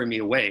they carry me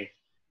away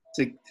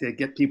to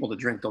get people to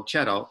drink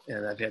Dolcetto.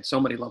 And I've had so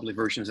many lovely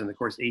versions. And, of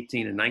course,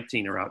 18 and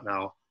 19 are out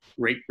now.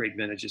 Great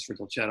vintages for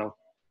Dolcetto.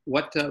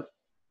 What do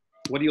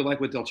you like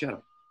with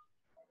Dolcetto?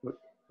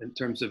 In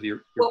terms of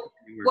your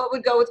what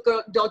would go with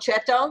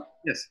Dolcetto?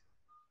 Yes.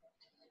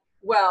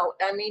 Well,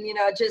 I mean, you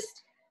know,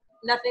 just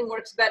nothing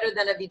works better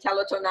than a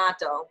Vitello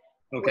Tonato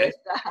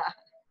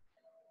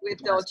with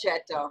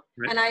Dolcetto.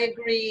 Right. And I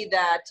agree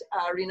that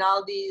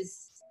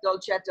Rinaldi's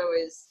Dolcetto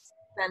is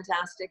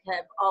fantastic.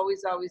 Have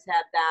always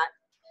had that.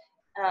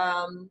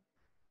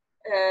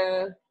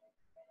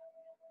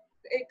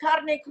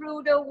 Carne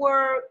cruda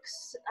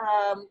works.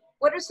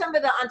 What are some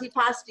of the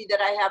antipasti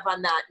that I have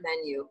on that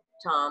menu,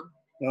 Tom?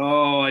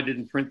 Oh, I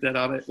didn't print that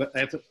out. I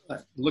have to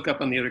look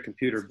up on the other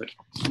computer, but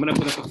I'm going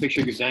to put up a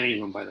picture of your dining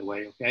room, by the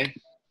way, okay?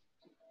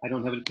 I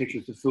don't have any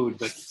pictures of food,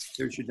 but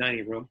here's your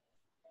dining room.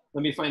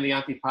 Let me find the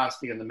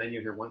antipasti on the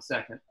menu here, 1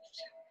 second.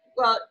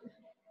 Well,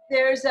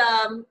 there's,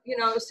 you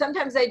know,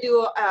 sometimes I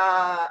do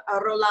a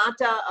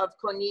rollata of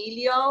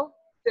coniglio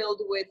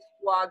filled with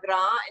foie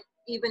gras,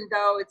 even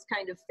though it's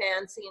kind of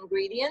fancy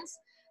ingredients.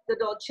 The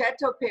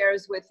Dolcetto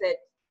pairs with it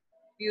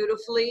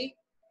beautifully.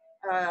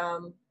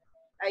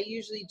 I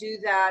usually do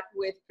that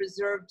with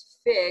preserved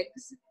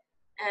figs,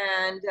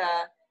 and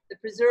the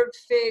preserved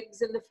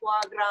figs and the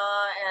foie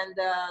gras and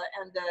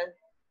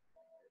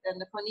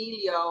the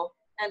coniglio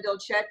and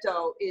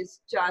Dolcetto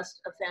is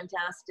just a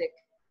fantastic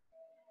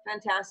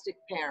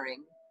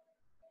pairing.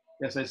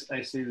 Yes,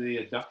 I see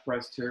the duck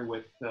breast here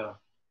with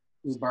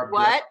rhubarb.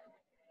 What?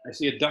 I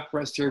see a duck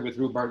breast here with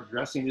rhubarb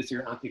dressing. This is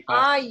your antipasti.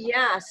 Ah,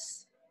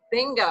 yes,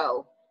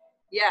 bingo.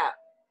 Yeah,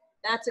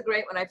 that's a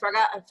great one. I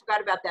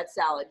forgot about that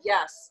salad.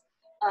 Yes.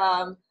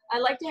 I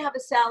like to have a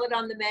salad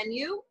on the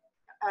menu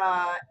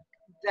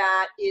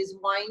that is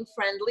wine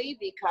friendly,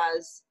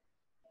 because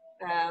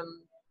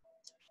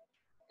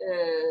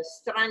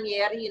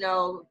stranieri, you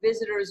know,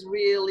 visitors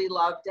really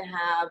love to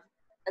have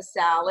a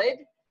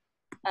salad.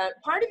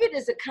 Part of it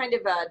is a kind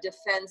of a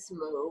defense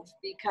move,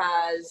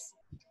 because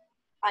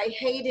I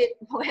hate it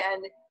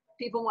when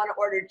people want to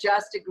order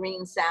just a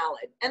green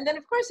salad. And then,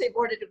 of course, they've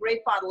ordered a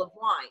great bottle of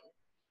wine.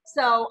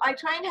 So I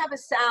try and have a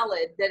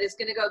salad that is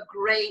going to go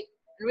great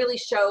and really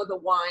show the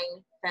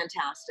wine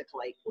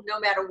fantastically, no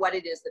matter what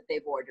it is that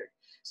they've ordered.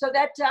 So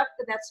that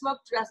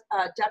smoked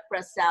duck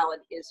breast salad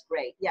is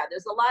great. Yeah,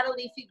 there's a lot of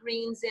leafy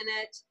greens in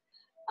it,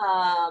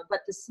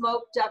 but the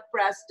smoked duck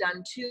breast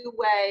done 2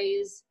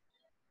 ways,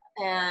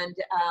 and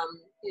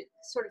it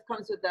sort of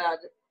comes with a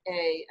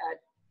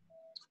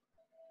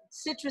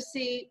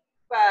citrusy,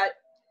 but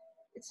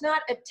it's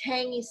not a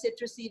tangy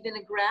citrusy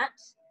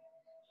vinaigrette.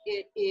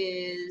 It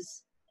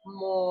is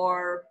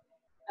more,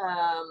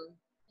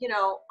 you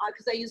know,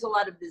 because I use a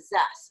lot of the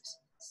zest,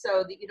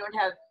 so that you don't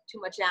have too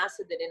much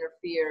acid that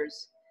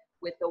interferes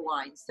with the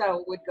wine. So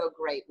it would go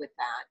great with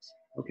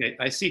that. Okay,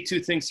 I see 2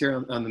 things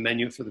here on the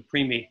menu for the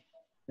Primi,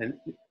 and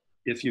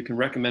if you can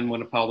recommend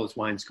one of Paola's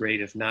wines,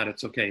 great. If not,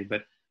 it's okay.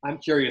 But I'm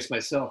curious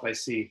myself. I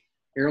see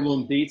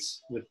heirloom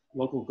beets with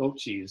local goat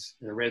cheese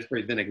and a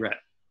raspberry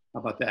vinaigrette. How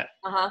about that?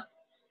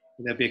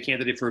 Would that be a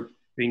candidate for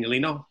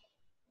Grignolino?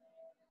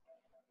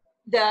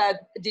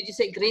 Did you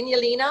say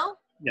Grignolino?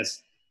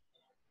 Yes.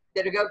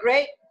 Did it go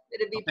great?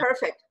 It'd be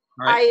perfect.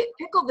 Right. I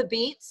pickle the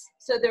beets,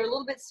 so they're a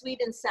little bit sweet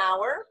and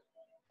sour.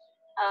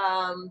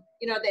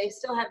 You know, they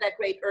still have that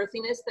great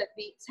earthiness that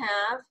beets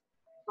have,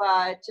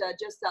 but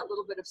just that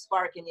little bit of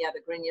spark, and yeah,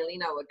 the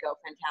Grignolino would go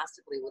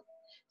fantastically with.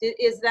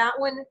 Is that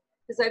one?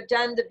 Because I've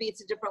done the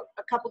beets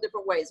a couple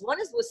different ways. One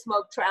is with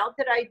smoked trout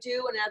that I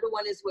do, and another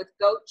one is with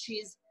goat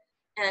cheese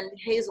and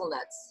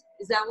hazelnuts.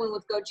 Is that one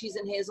with goat cheese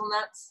and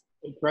hazelnuts?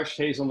 Fresh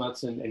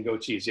hazelnuts and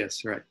goat cheese,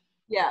 yes, right.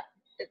 Yeah,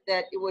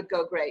 that it would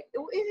go great. It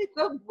would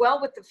go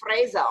well with the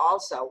Fresa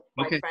also,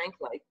 quite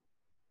frankly.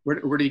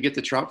 Where do you get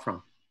the trout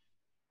from?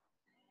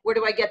 Where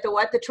do I get the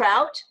what? The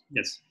trout?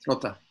 Yes,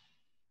 trota.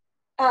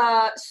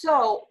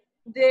 So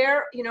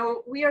there, you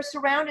know, we are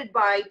surrounded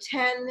by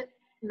 10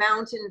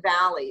 mountain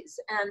valleys,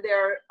 and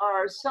there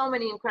are so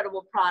many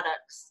incredible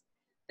products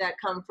that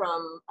come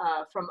from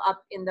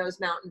up in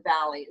those mountain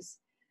valleys.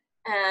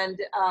 And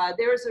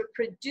there's a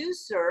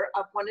producer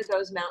of one of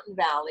those mountain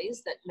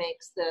valleys that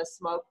makes the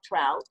smoked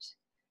trout,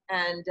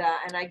 and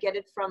I get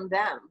it from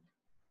them.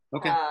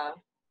 Okay.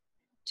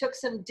 Took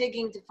some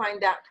digging to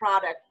find that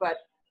product,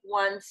 but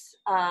once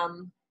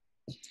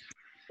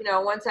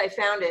once I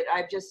found it,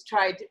 I've just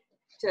tried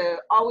to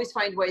always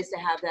find ways to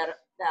have that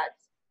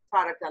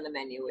product on the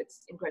menu.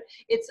 It's incredible.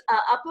 It's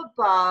up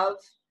above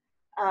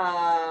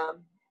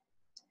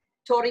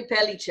Torri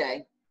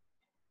Pellice.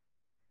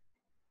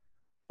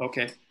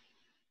 Okay.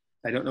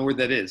 I don't know where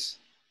that is.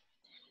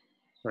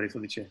 Torri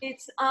Pellice.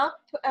 It's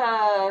up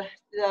the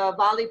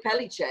Valle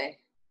Pellice.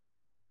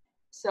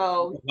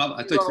 So well,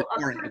 I you go thought up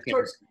you said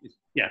towards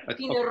yeah.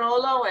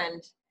 Pinerolo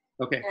and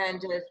Okay.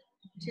 and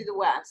to the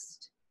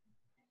west.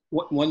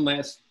 One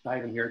last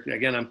item here.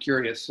 Again, I'm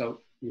curious.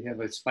 So you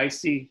have a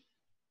spicy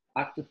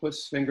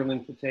octopus,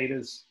 fingerling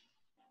potatoes,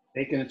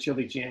 bacon and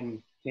chili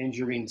jam,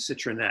 tangerine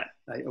citronette.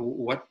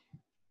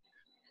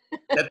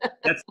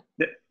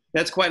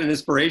 That's quite an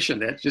inspiration.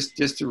 That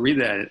just to read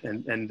that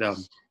and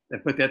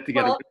put that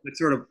together. Well, what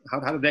sort of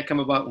how did that come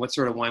about? What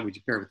sort of wine would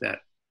you pair with that?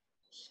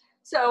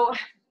 So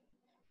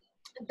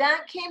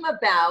that came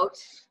about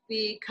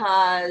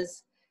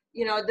because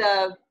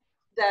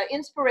the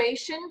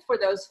inspiration for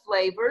those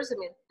flavors. I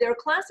mean, they're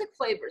classic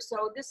flavors.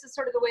 So this is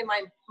sort of the way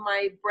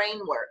my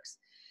brain works.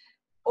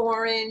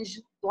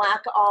 Orange,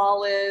 black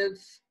olive.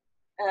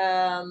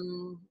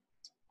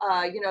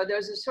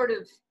 There's a sort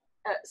of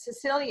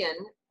Sicilian.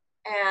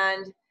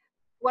 And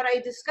what I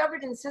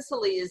discovered in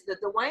Sicily is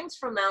that the wines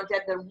from Mount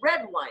Etna, the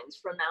red wines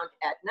from Mount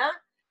Etna,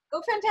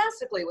 go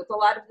fantastically with a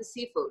lot of the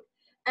seafood.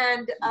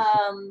 And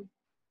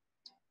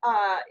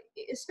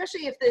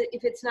especially if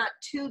it's not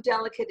too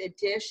delicate a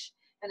dish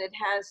and it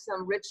has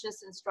some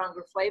richness and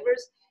stronger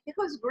flavors, it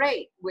goes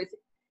great with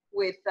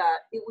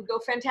it would go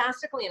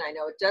fantastically, and I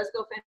know it does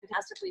go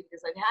fantastically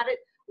because I've had it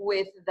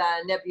with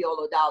the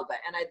Nebbiolo d'Alba,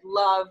 and I'd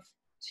love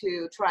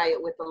to try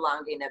it with the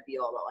Langhe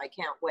Nebbiolo. I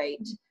can't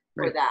wait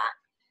for that.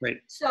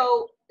 Right.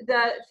 So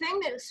the thing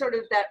that sort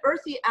of that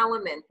earthy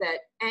element that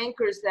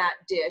anchors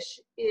that dish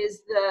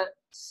is the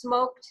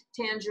smoked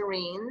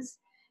tangerines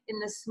in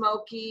the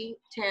smoky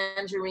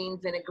tangerine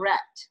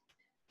vinaigrette.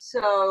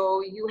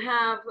 So you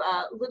have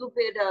a little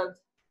bit of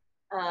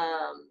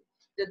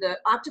the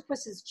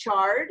octopus is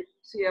charred,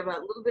 so you have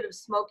a little bit of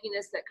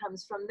smokiness that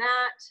comes from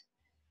that,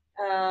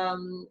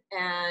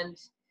 and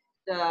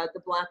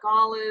the black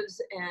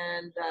olives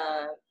and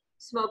the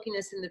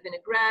smokiness in the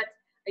vinaigrette.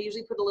 I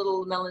usually put a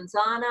little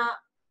melanzana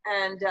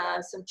and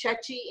some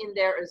ceci in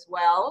there as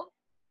well,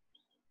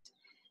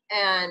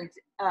 and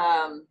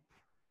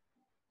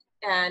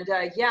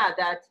yeah,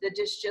 the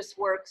dish just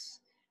works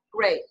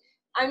great.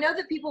 I know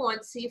that people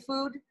want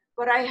seafood,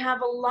 but I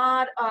have a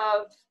lot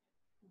of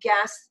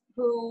guests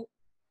who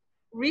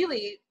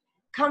really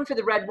come for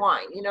the red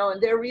wine,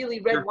 and they're really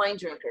red wine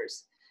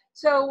drinkers.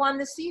 So on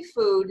the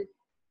seafood,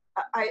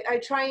 I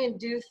try and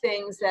do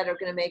things that are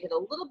going to make it a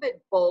little bit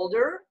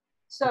bolder,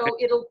 so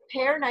it'll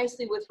pair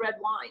nicely with red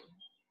wine.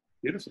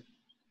 Beautiful.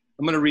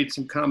 I'm going to read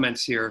some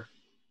comments here,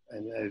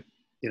 and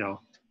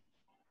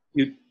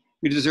you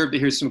deserve to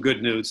hear some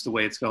good news the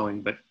way it's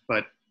going. But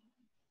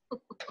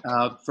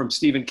from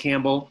Stephen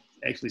Campbell,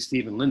 actually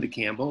Stephen Linda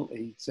Campbell,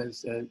 he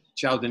says,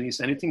 "Ciao Denise,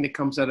 anything that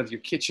comes out of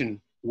your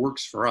kitchen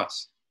works for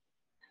us."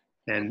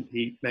 And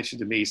he mentioned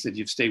to me, he said,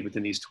 "You've stayed with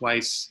Denise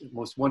twice,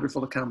 most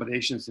wonderful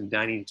accommodations and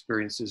dining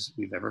experiences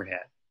we've ever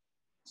had."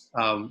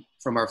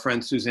 From our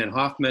friend Suzanne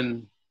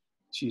Hoffman,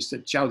 she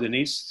said, "Ciao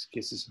Denise,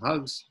 kisses and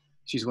hugs.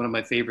 She's one of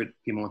my favorite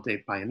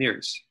Piemonte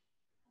pioneers."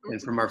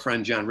 And from our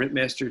friend John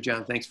Rittmaster,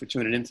 John, thanks for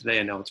tuning in today.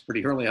 I know it's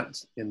pretty early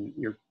out in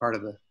your part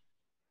of the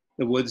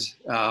woods.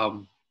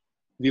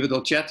 Viva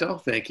Dolcetto,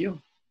 thank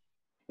you.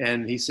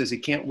 And he says he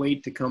can't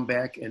wait to come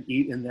back and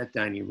eat in that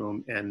dining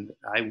room. And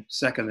I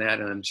second that,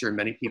 and I'm sure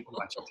many people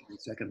watching TV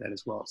second that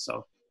as well.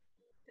 So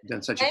you've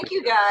done such Thank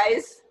you,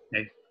 guys.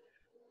 Okay.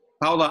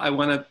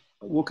 Paola,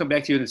 we'll come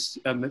back to you in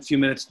a few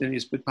minutes,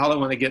 Denise, but Paola, I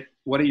want to get,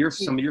 what are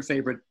some of your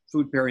favorite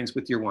food pairings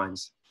with your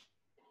wines?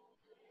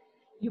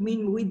 You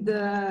mean with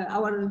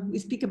we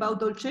speak about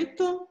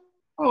dolcetto?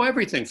 Oh,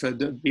 everything.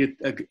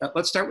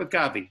 Let's start with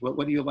Gavi.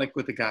 What do you like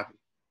with the Gavi?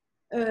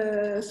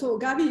 So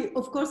Gavi,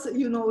 of course,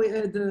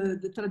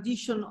 the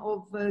tradition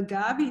of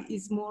Gavi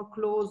is more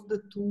close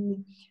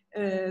to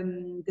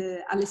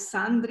the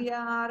Alessandria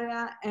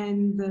area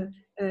and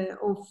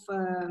of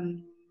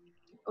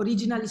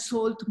originally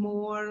sold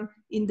more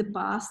in the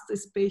past,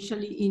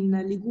 especially in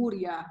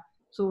Liguria.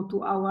 So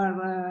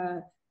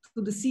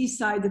to the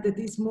seaside that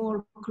is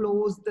more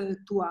close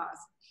to us.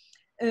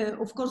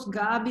 Of course,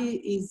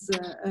 Gavi is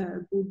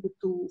good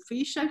to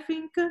fish, I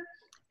think.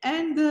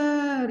 And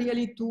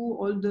really to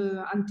all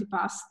the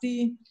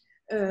antipasti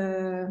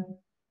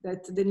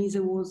that Denise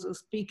was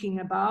speaking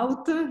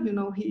about.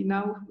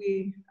 Now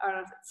we are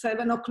at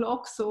 7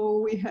 o'clock, so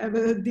we have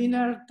a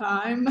dinner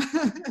time.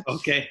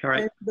 Okay, all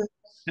right.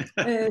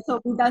 And,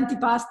 so with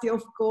antipasti,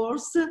 of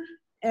course.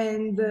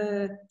 And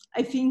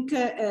I think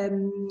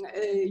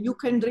you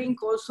can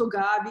drink also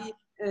Gavi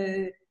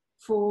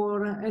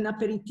for an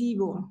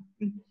aperitivo.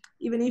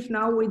 even if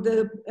now with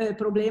the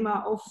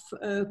problema of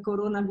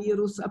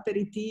coronavirus,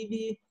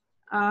 aperitivi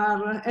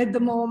are at the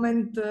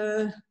moment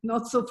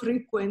not so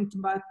frequent,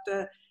 but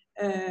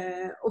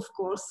of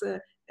course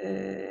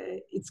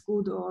it's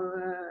good,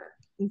 or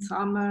in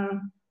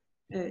summer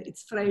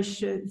it's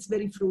fresh, it's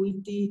very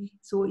fruity,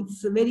 so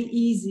it's very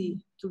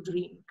easy to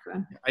drink.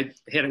 I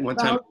had it one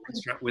time at a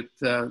restaurant with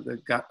the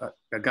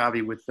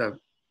agave with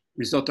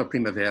risotto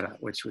primavera,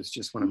 which was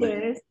just one of my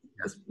yes,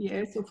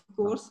 yes, of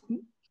course.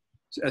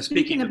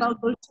 Speaking about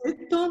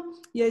dolcetto,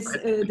 yes,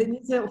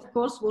 Denise, of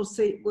course, was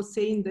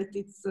saying that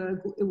it's a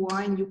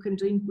wine you can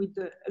drink with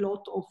a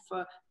lot of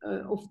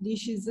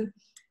dishes.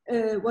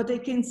 What I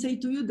can say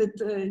to you that,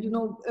 you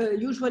know,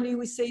 usually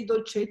we say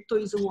dolcetto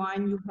is a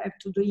wine you have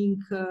to drink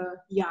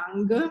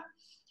young.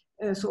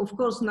 So of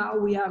course now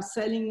we are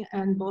selling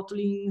and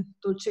bottling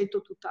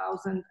Dolcetto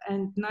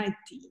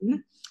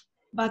 2019.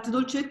 But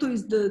Dolcetto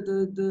is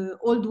the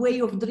old way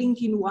of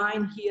drinking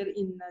wine here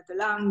in the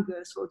Lang,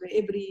 so the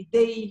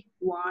everyday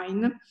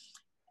wine.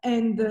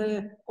 And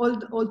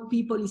old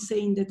people is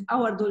saying that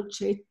our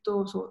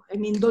Dolcetto, so I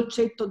mean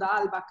Dolcetto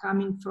d'Alba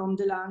coming from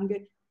the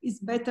Lang, is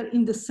better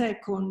in the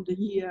second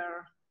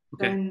year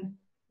than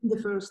in the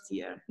first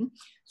year.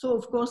 So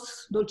of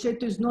course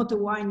Dolcetto is not a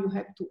wine you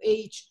have to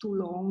age too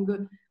long,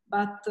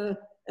 but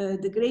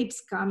the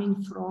grapes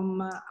coming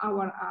from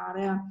our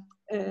area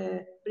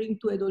bring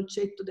to a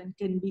Dolcetto that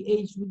can be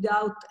aged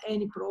without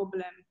any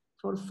problem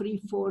for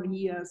 3-4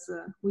 years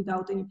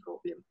without any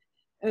problem.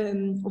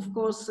 Of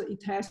course,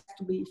 it has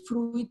to be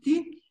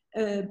fruity,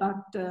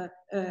 but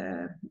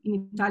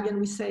in Italian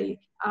we say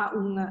ha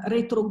un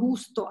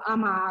retrogusto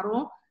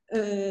amaro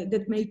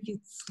that makes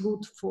it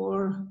good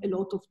for a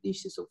lot of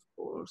dishes, of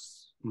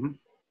course. Mm-hmm.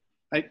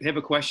 I have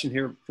a question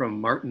here from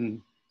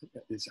Martin.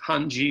 It's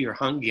Hanji or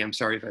Hangi, I'm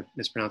sorry if I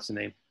mispronounced the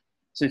name.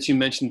 Since you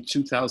mentioned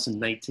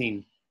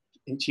 2019,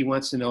 and she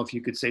wants to know if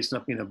you could say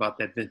something about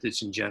that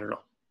vintage in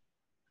general.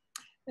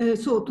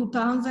 So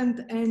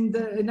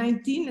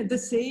 2019, the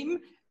same,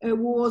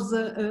 was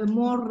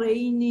more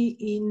rainy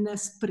in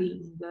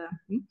spring.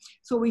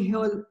 So we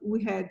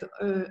had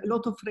a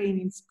lot of rain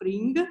in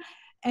spring,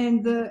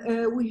 and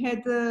we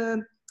had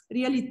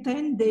really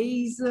 10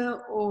 days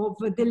of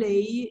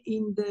delay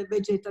in the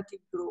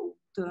vegetative growth.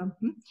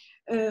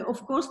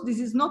 Of course, this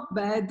is not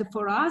bad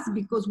for us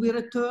because we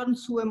return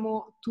to an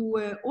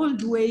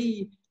old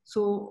way,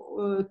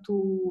 so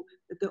to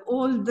the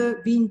old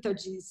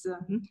vintages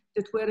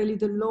that were a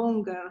little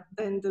longer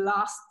than the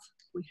last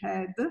we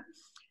had.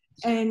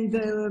 And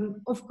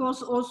of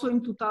course, also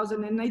in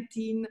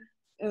 2019,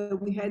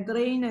 we had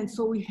rain, and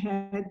so we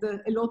had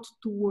a lot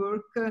to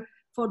work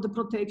for the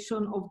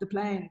protection of the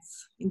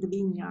plants in the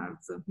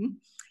vineyards.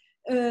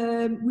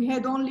 We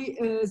had only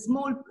a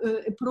small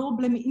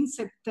problem in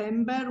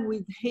September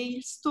with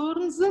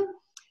hailstorms,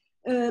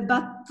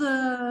 but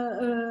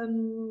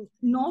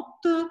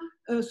not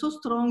so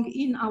strong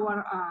in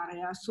our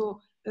area.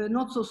 So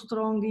not so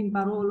strong in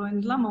Barolo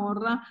and La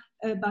Morra,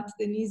 but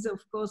Denise,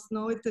 of course,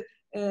 know it.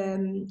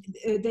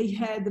 They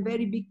had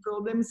very big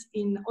problems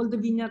in all the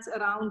vineyards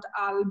around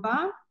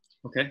Alba.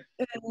 Okay.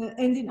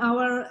 And in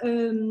our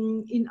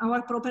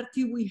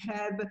property, we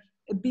have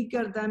a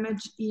bigger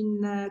damage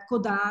in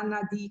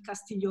Codana di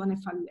Castiglione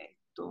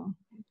Falletto.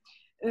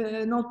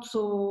 Not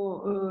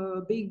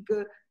so big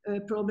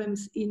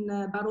problems in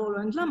Barolo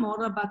and La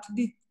Morra, but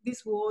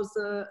this was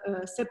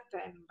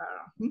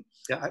September.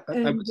 Yeah,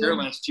 I was there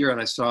last year, and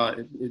I saw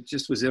it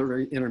just was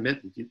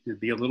intermittent. There'd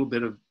be a little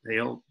bit of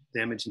hail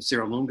damage in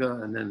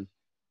Serralunga, and then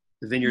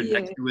the vineyard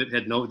next to it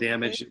had no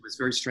damage. It was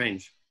very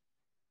strange.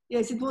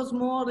 Yes, it was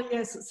more,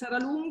 yes,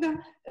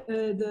 Serralunga.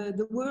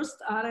 The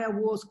worst area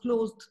was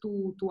closed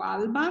to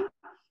Alba,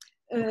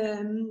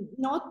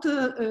 not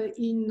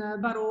in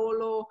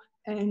Barolo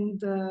and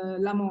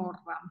La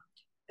Morra.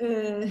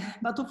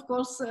 But of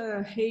course,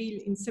 hail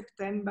in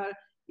September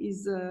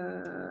is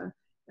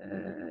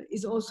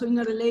also in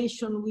a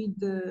relation with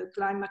the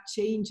climate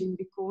changing,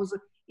 because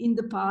in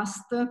the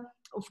past,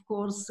 of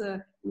course,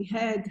 we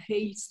had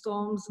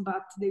hailstorms,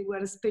 but they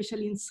were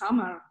especially in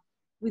summer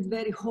with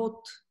very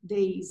hot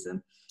days.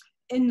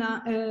 And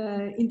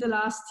in the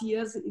last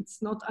years,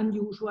 it's not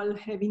unusual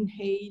having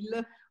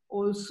hail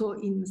also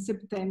in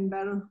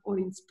September or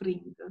in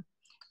spring.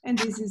 And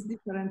this is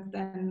different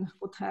than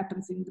what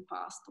happens in the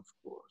past, of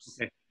course.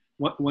 Okay.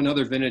 One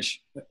other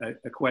vintage,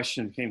 a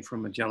question came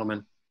from a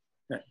gentleman.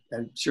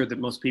 I'm sure that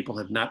most people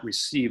have not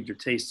received or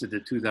tasted the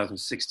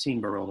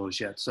 2016 Barolos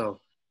yet. So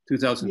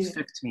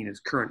 2015 is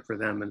current for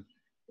them. And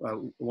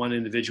one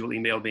individual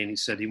emailed me and he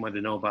said he wanted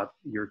to know about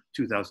your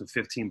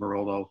 2015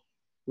 Barolo.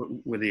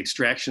 Were the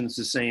extractions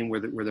the same?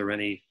 Were there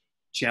any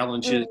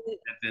challenges in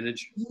that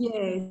vintage?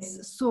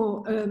 Yes.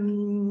 So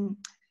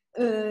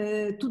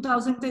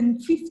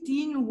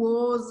 2015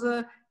 was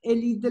a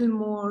little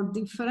more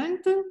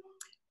different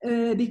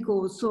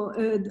because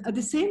at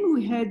the same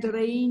we had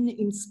rain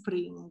in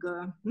spring.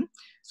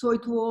 So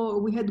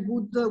we had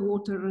good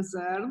water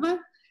reserve.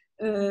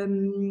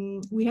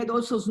 We had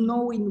also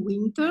snow in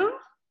winter.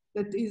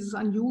 That is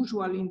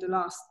unusual in the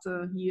last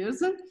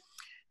years.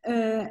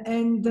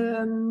 And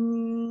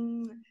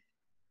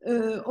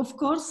of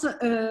course,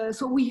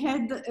 so we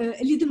had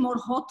a little more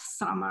hot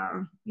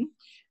summer.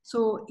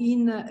 So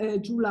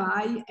in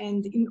July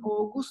and in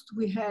August,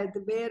 we had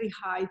very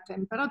high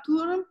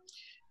temperature.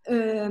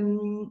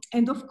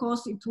 And of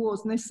course, it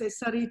was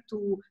necessary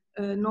to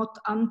not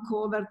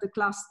uncover the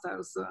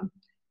clusters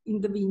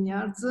in the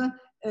vineyards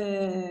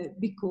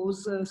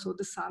because so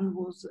the sun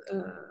was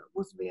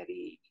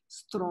very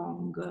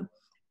strong.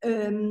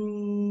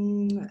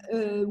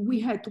 We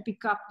had to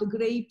pick up the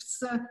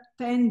grapes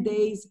 10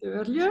 days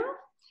earlier,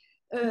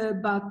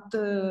 but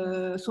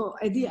so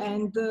at the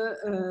end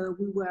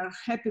we were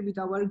happy with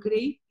our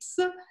grapes.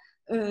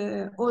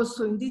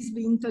 Also in this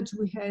vintage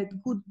we had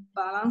good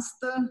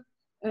balanced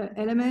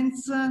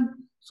elements.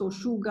 So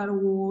sugar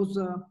was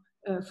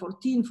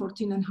 14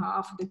 and a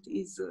half. That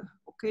is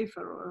okay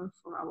for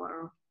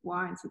our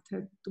wines that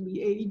had to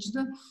be aged.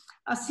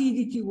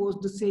 Acidity was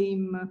the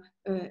same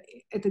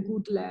at a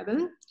good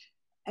level.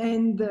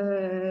 And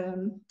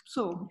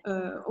so,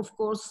 of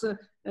course,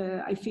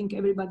 I think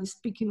everybody's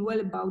speaking well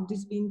about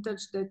this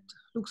vintage that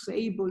looks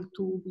able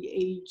to be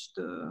aged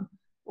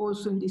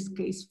also in this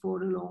case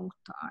for a long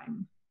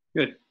time.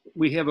 Good.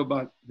 We have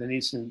about,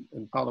 Denise and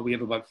Paola, we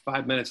have about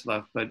 5 minutes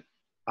left, but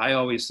I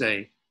always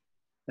say,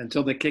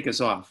 until they kick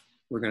us off,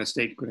 we're going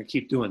to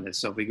keep doing this.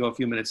 So if we go a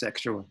few minutes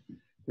extra,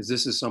 because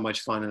this is so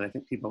much fun and I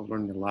think people are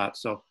learning a lot.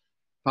 So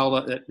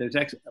Paola, there's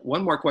actually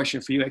one more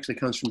question for you, actually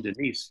comes from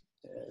Denise.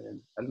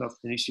 And I don't know if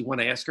Denise, you want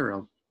to ask her,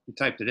 you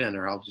typed it in,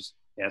 or I'll just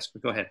ask,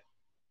 but go ahead.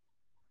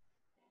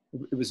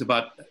 It was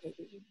about,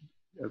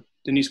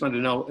 Denise wanted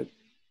to know,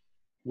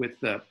 with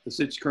the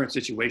current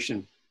situation,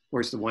 of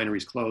course the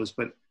winery's closed,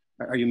 but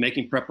are you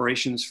making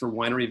preparations for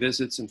winery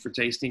visits and for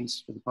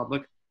tastings for the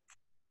public?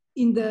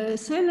 In the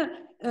cellar,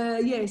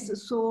 yes.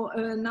 So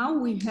now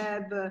we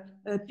have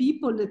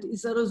people that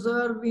is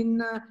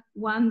reserving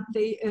wine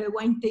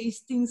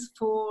tastings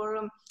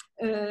for,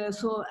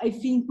 so I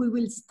think we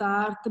will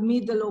start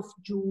middle of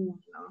June.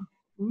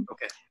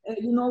 Okay.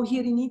 You know,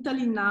 here in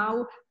Italy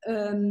now,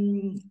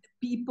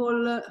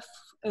 people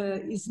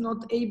is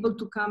not able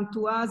to come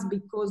to us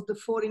because the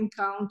foreign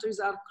countries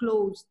are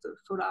closed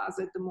for us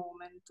at the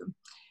moment.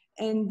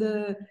 And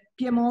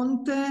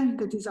Piemonte,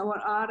 that is our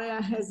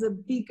area, has a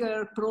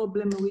bigger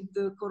problem with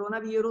the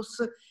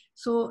coronavirus.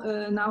 So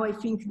now I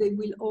think they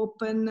will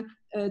open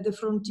the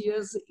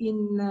frontiers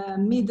in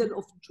middle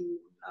of June.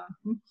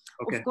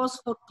 Okay. Of course,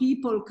 for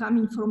people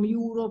coming from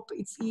Europe,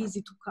 it's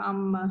easy to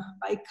come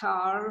by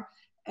car.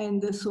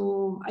 And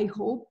so I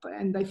hope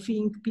and I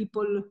think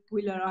people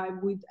will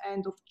arrive with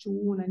end of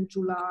June and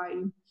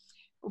July.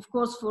 Of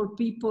course, for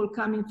people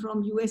coming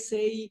from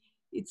USA,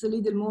 it's a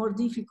little more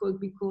difficult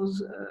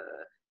because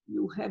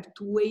you have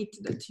to wait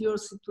that your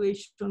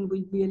situation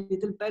will be a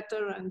little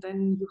better, and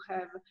then you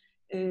have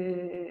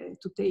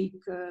to take,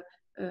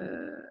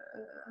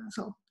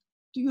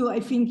 I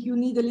think you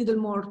need a little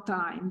more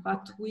time,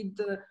 but with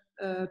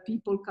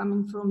people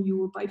coming from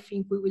Europe, I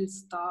think we will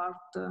start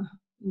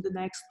in the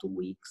next 2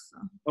 weeks.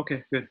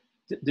 Okay, good.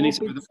 Denise,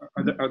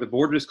 are the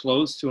borders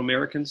closed to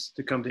Americans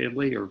to come to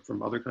Italy or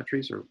from other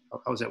countries, or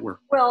how does that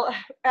work? Well,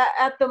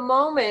 at the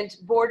moment,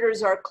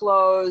 borders are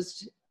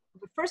closed.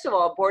 First of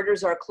all,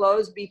 borders are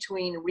closed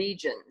between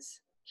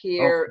regions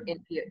here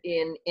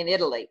in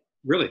Italy.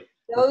 Really?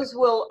 Those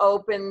will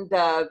open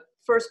the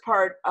first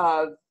part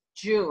of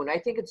June. I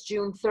think it's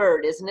June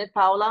 3rd, isn't it,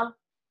 Paola?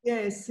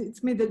 Yes,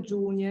 it's middle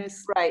June,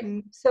 yes.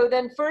 Right. So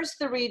then first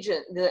the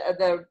region,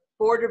 the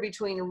border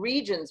between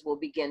regions will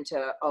begin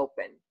to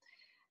open.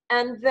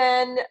 And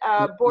then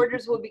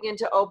borders will begin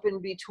to open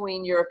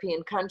between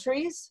European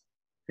countries.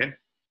 Okay.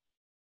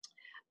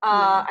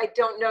 I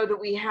don't know that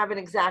we have an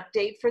exact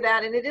date for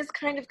that. And it is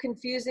kind of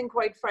confusing,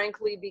 quite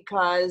frankly,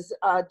 because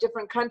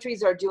different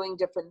countries are doing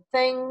different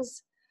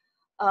things.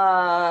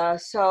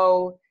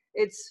 So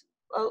it's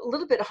a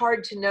little bit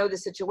hard to know the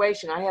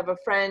situation. I have a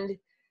friend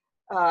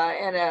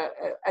and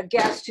a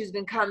guest who's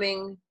been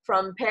coming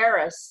from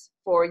Paris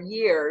for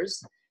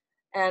years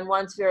and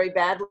wants very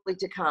badly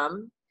to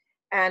come,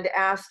 and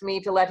asked me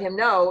to let him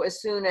know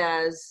as soon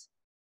as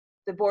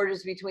the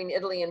borders between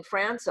Italy and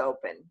France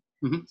open.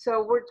 Mm-hmm.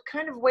 So we're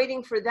kind of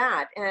waiting for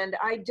that. And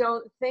I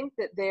don't think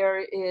that there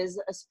is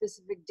a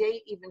specific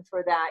date even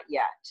for that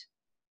yet.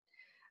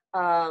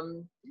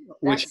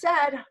 That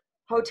said,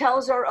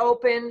 hotels are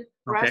open,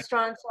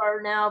 restaurants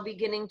are now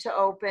beginning to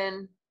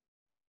open.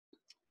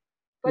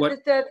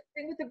 But the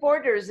thing with the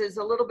borders is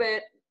a little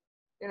bit,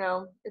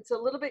 it's a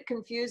little bit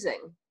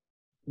confusing.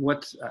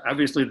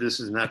 Obviously this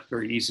is not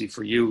very easy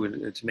for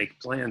you to make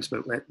plans,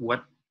 but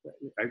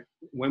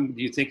when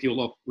do you think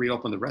you'll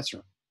reopen the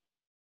restaurant?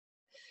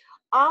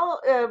 I'll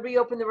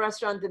reopen the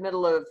restaurant the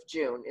middle of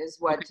June is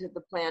what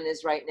the plan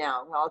is right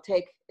now. I'll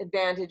take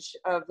advantage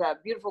of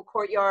that beautiful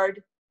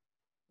courtyard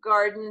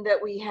garden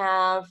that we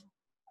have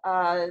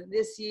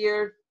this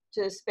year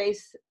to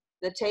space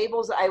the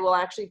tables. I will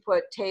actually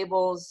put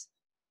tables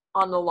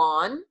on the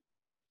lawn.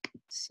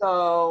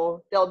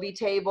 So there'll be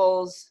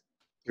tables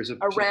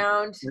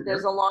around,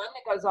 there's a lawn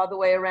that goes all the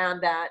way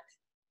around that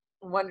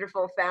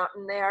wonderful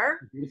fountain there.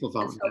 Beautiful And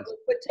fountain. so Yes.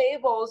 we'll put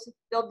tables.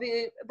 There'll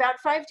be about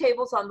 5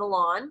 tables on the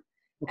lawn,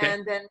 Okay.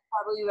 and then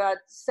probably about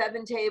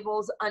 7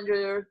 tables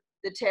under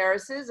the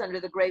terraces, under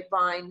the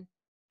grapevine,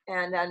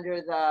 and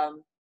under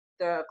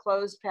the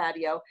closed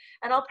patio.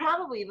 And I'll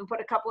probably even put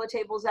a couple of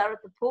tables out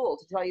at the pool,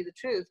 to tell you the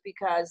truth,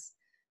 because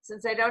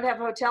since I don't have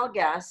hotel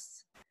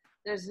guests,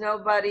 there's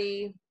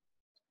nobody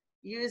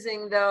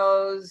using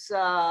those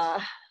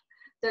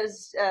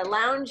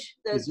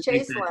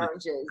chase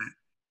lounges.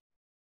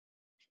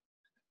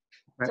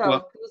 Right. So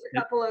Well, there's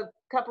a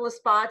couple of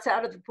spots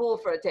out at the pool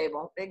for a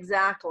table.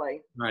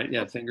 Exactly. right.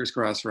 Yeah. Fingers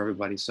crossed for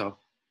everybody. So,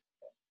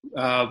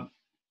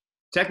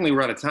 technically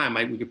we're out of time.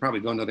 We could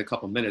probably go another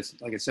couple minutes,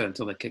 like I said,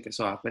 until they kick us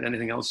off. But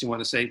anything else you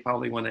want to say,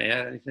 Paola? You want to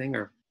add anything,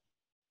 or?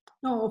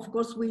 No, of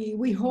course,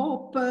 we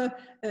hope,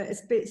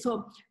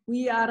 so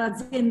we are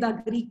Azienda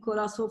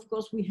Agricola, so of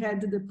course we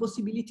had the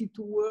possibility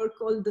to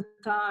work all the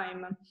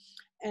time.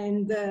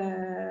 And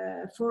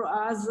for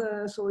us,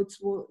 so it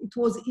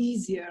was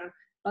easier.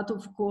 But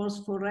of course,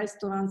 for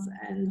restaurants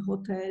and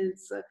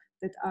hotels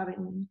that are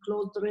in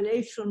close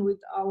relation with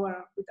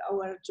our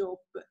job,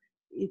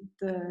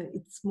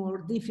 it's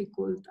more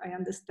difficult. I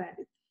understand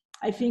it.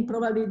 I think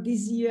probably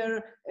this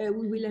year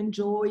we will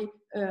enjoy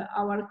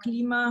our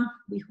clima.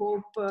 We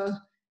hope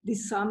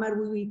this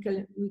summer we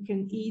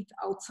can eat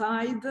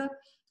outside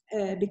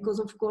because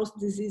of course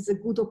this is a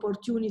good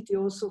opportunity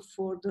also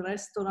for the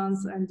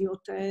restaurants and the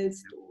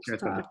hotels to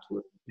start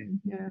with.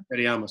 Yeah.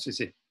 Speriamo, sì,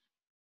 sì.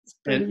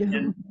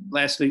 And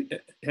lastly,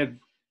 have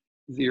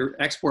your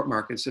export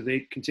markets, have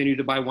they continued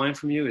to buy wine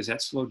from you? Has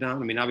that slowed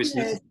down? I mean,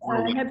 obviously, yes,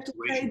 I have to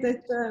say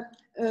that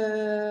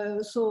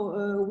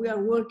we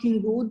are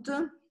working good.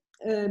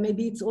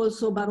 Maybe it's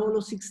also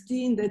Barolo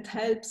 16 that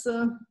helps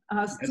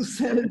us to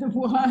sell the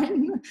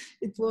wine.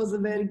 It was a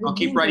very good. I'll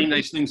keep writing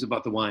nice things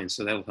about the wine,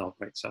 so that'll help,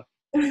 right? So.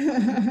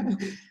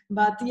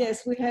 But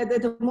yes, we had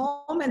at the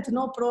moment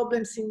no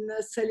problems in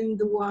selling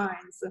the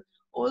wines.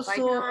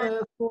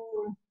 Also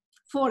for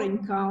foreign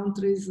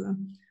countries,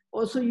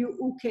 also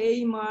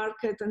UK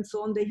market and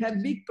so on, they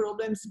have big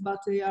problems, but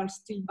they are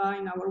still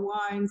buying our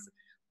wines.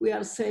 We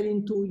are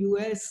selling to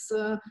US,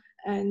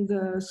 and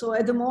so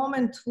at the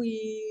moment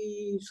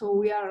we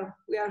are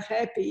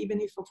happy,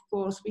 even if of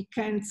course we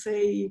can't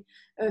say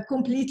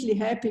completely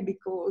happy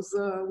because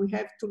we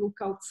have to look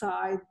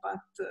outside. But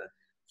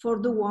for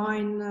the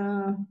wine,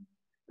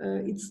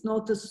 it's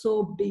not a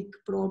so big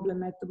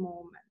problem at the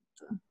moment.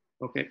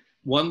 Okay,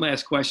 one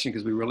last question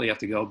because we really have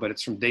to go, but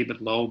it's from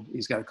David Loeb.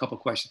 He's got a couple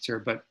questions here,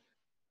 but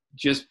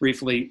just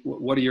briefly,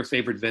 what are your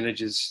favorite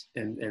vintages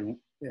and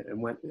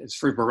when it's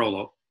for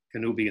Barolo,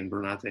 Canubi and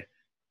Bernate,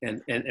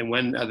 and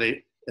when are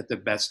they at the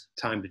best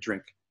time to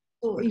drink?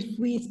 So if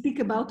we speak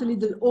about a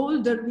little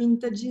older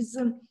vintages,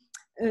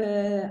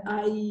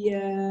 I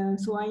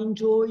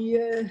enjoy,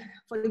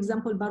 for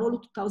example, Barolo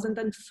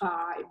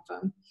 2005.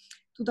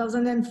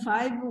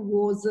 2005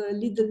 was a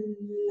little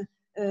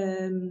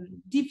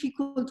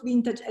difficult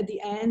vintage at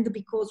the end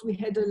because we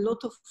had a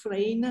lot of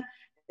rain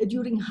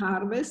during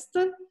harvest.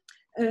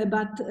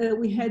 But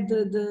we had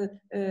the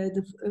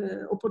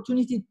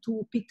opportunity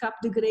to pick up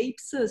the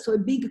grapes, so a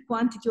big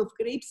quantity of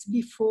grapes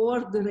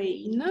before the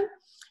rain.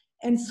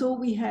 And so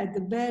we had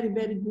a very,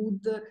 very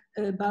good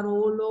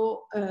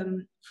Barolo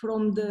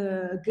from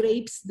the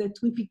grapes that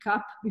we pick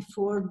up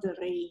before the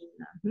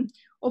rain.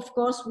 Of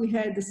course, we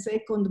had the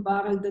second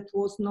barrel that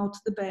was not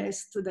the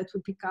best that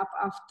we pick up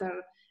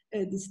after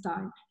this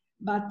time.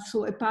 But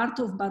so a part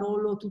of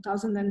Barolo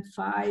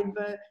 2005,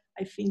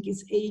 I think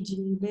is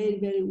aging very,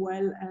 very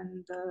well,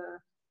 and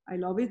I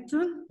love it.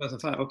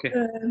 2005, okay.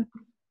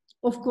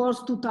 Of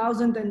course,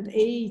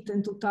 2008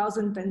 and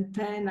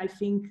 2010, I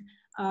think,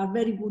 are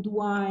very good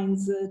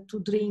wines to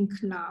drink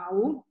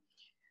now.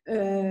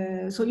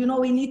 So, you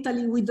know, in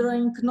Italy, we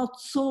drink not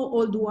so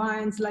old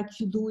wines like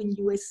you do in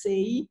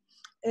USA.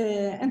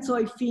 And so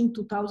I think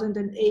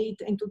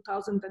 2008 and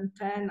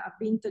 2010 are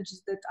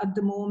vintages that at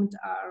the moment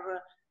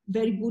are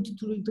very good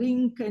to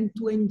drink and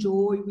to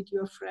enjoy with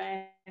your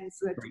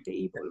friends at the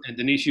table. And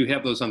Denise, you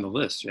have those on the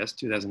list, yes?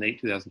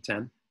 2008,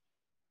 2010?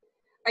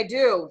 I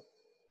do.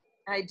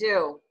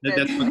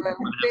 That's been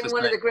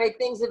one of the great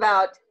things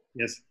about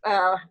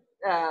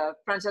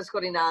Francesco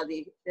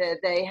Rinaldi.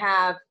 They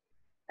have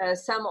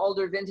some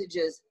older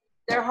vintages.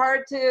 They're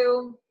hard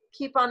to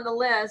keep on the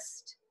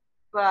list,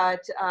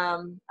 but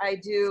I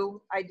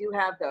do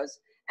have those.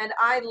 And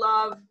I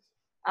love,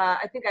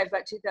 I think I've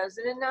got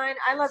 2009.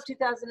 I love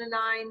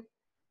 2009.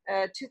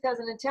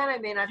 2010, I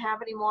may not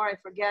have anymore. I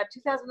forget.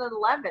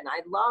 2011,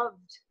 I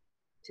loved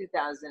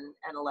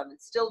 2011.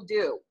 Still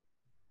do.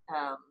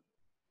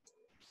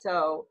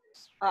 So,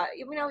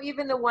 you know,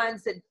 even the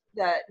ones the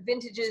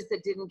vintages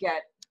that didn't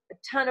get a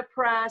ton of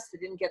press, that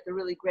didn't get the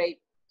really great,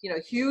 you know,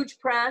 huge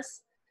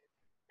press,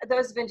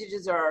 those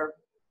vintages are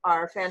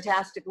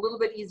fantastic. A little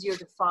bit easier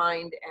to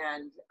find,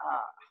 and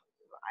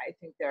I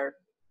think they're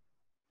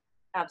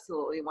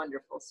absolutely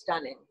wonderful,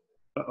 stunning.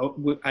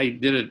 I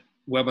did a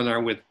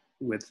webinar with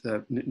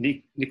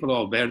Niccolo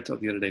Alberto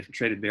the other day from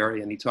Traded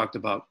Berry, and he talked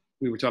about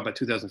we were talking about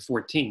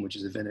 2014, which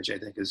is a vintage I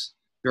think is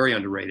very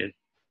underrated,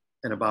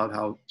 and about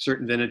how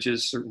certain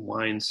vintages, certain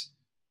wines,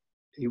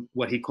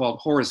 what he called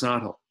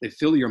horizontal. They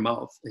fill your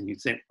mouth and you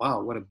think,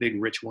 wow, what a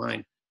big, rich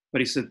wine.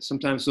 But he said,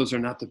 sometimes those are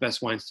not the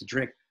best wines to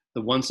drink.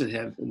 The ones that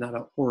have not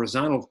a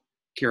horizontal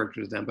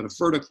character to them, but a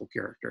vertical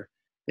character.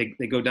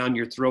 They go down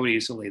your throat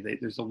easily.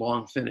 There's a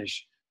long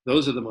finish.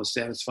 Those are the most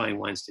satisfying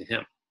wines to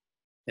him.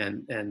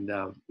 And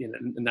you know,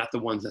 not the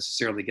ones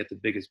necessarily get the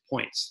biggest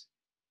points.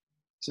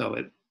 So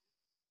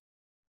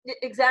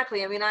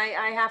exactly. I mean,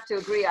 I have to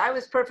agree. I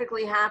was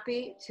perfectly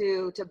happy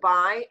to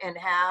buy and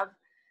have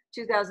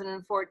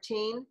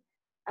 2014.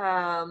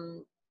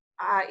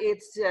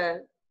 It's a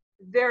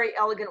very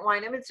elegant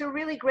wine. I mean, it's a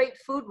really great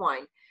food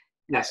wine.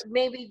 yes,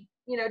 Maybe,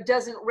 you know,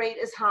 doesn't rate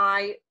as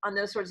high on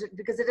those sorts of,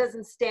 because it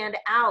doesn't stand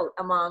out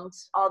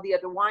amongst all the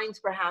other wines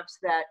perhaps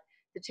that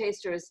the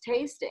taster is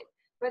tasting.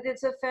 But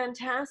it's a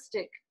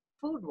fantastic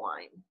food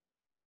wine.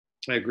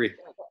 I agree.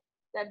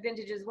 That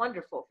vintage is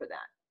wonderful for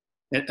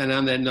that. And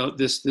on that note,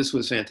 this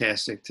was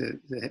fantastic to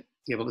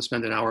be able to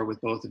spend an hour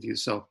with both of you.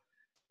 So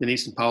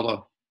Denise and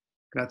Paola,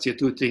 grazie a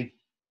tutti.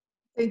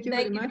 Thank you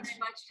Thank very you much. very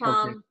much,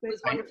 Tom. Okay. It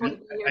was wonderful to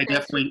be here. I Thanks for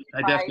definitely the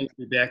invite.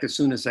 will be back as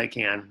soon as I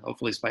can.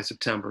 Hopefully it's by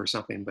September or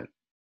something, but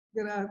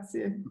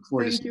Grazie. look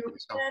forward to Thank seeing you.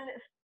 so. And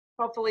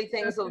hopefully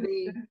things will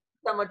be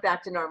somewhat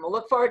back to normal.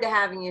 Look forward to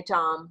having you,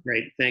 Tom.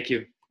 Great, thank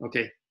you.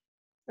 Okay.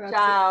 Grazie.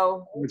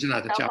 Ciao.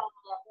 Ciao. Ciao,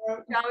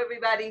 Paola. Ciao,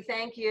 everybody.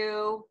 Thank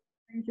you.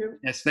 Thank you.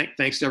 Yes,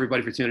 thanks to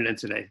everybody for tuning in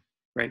today.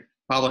 Great.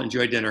 Paola,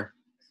 enjoy dinner.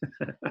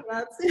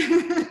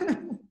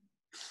 Grazie.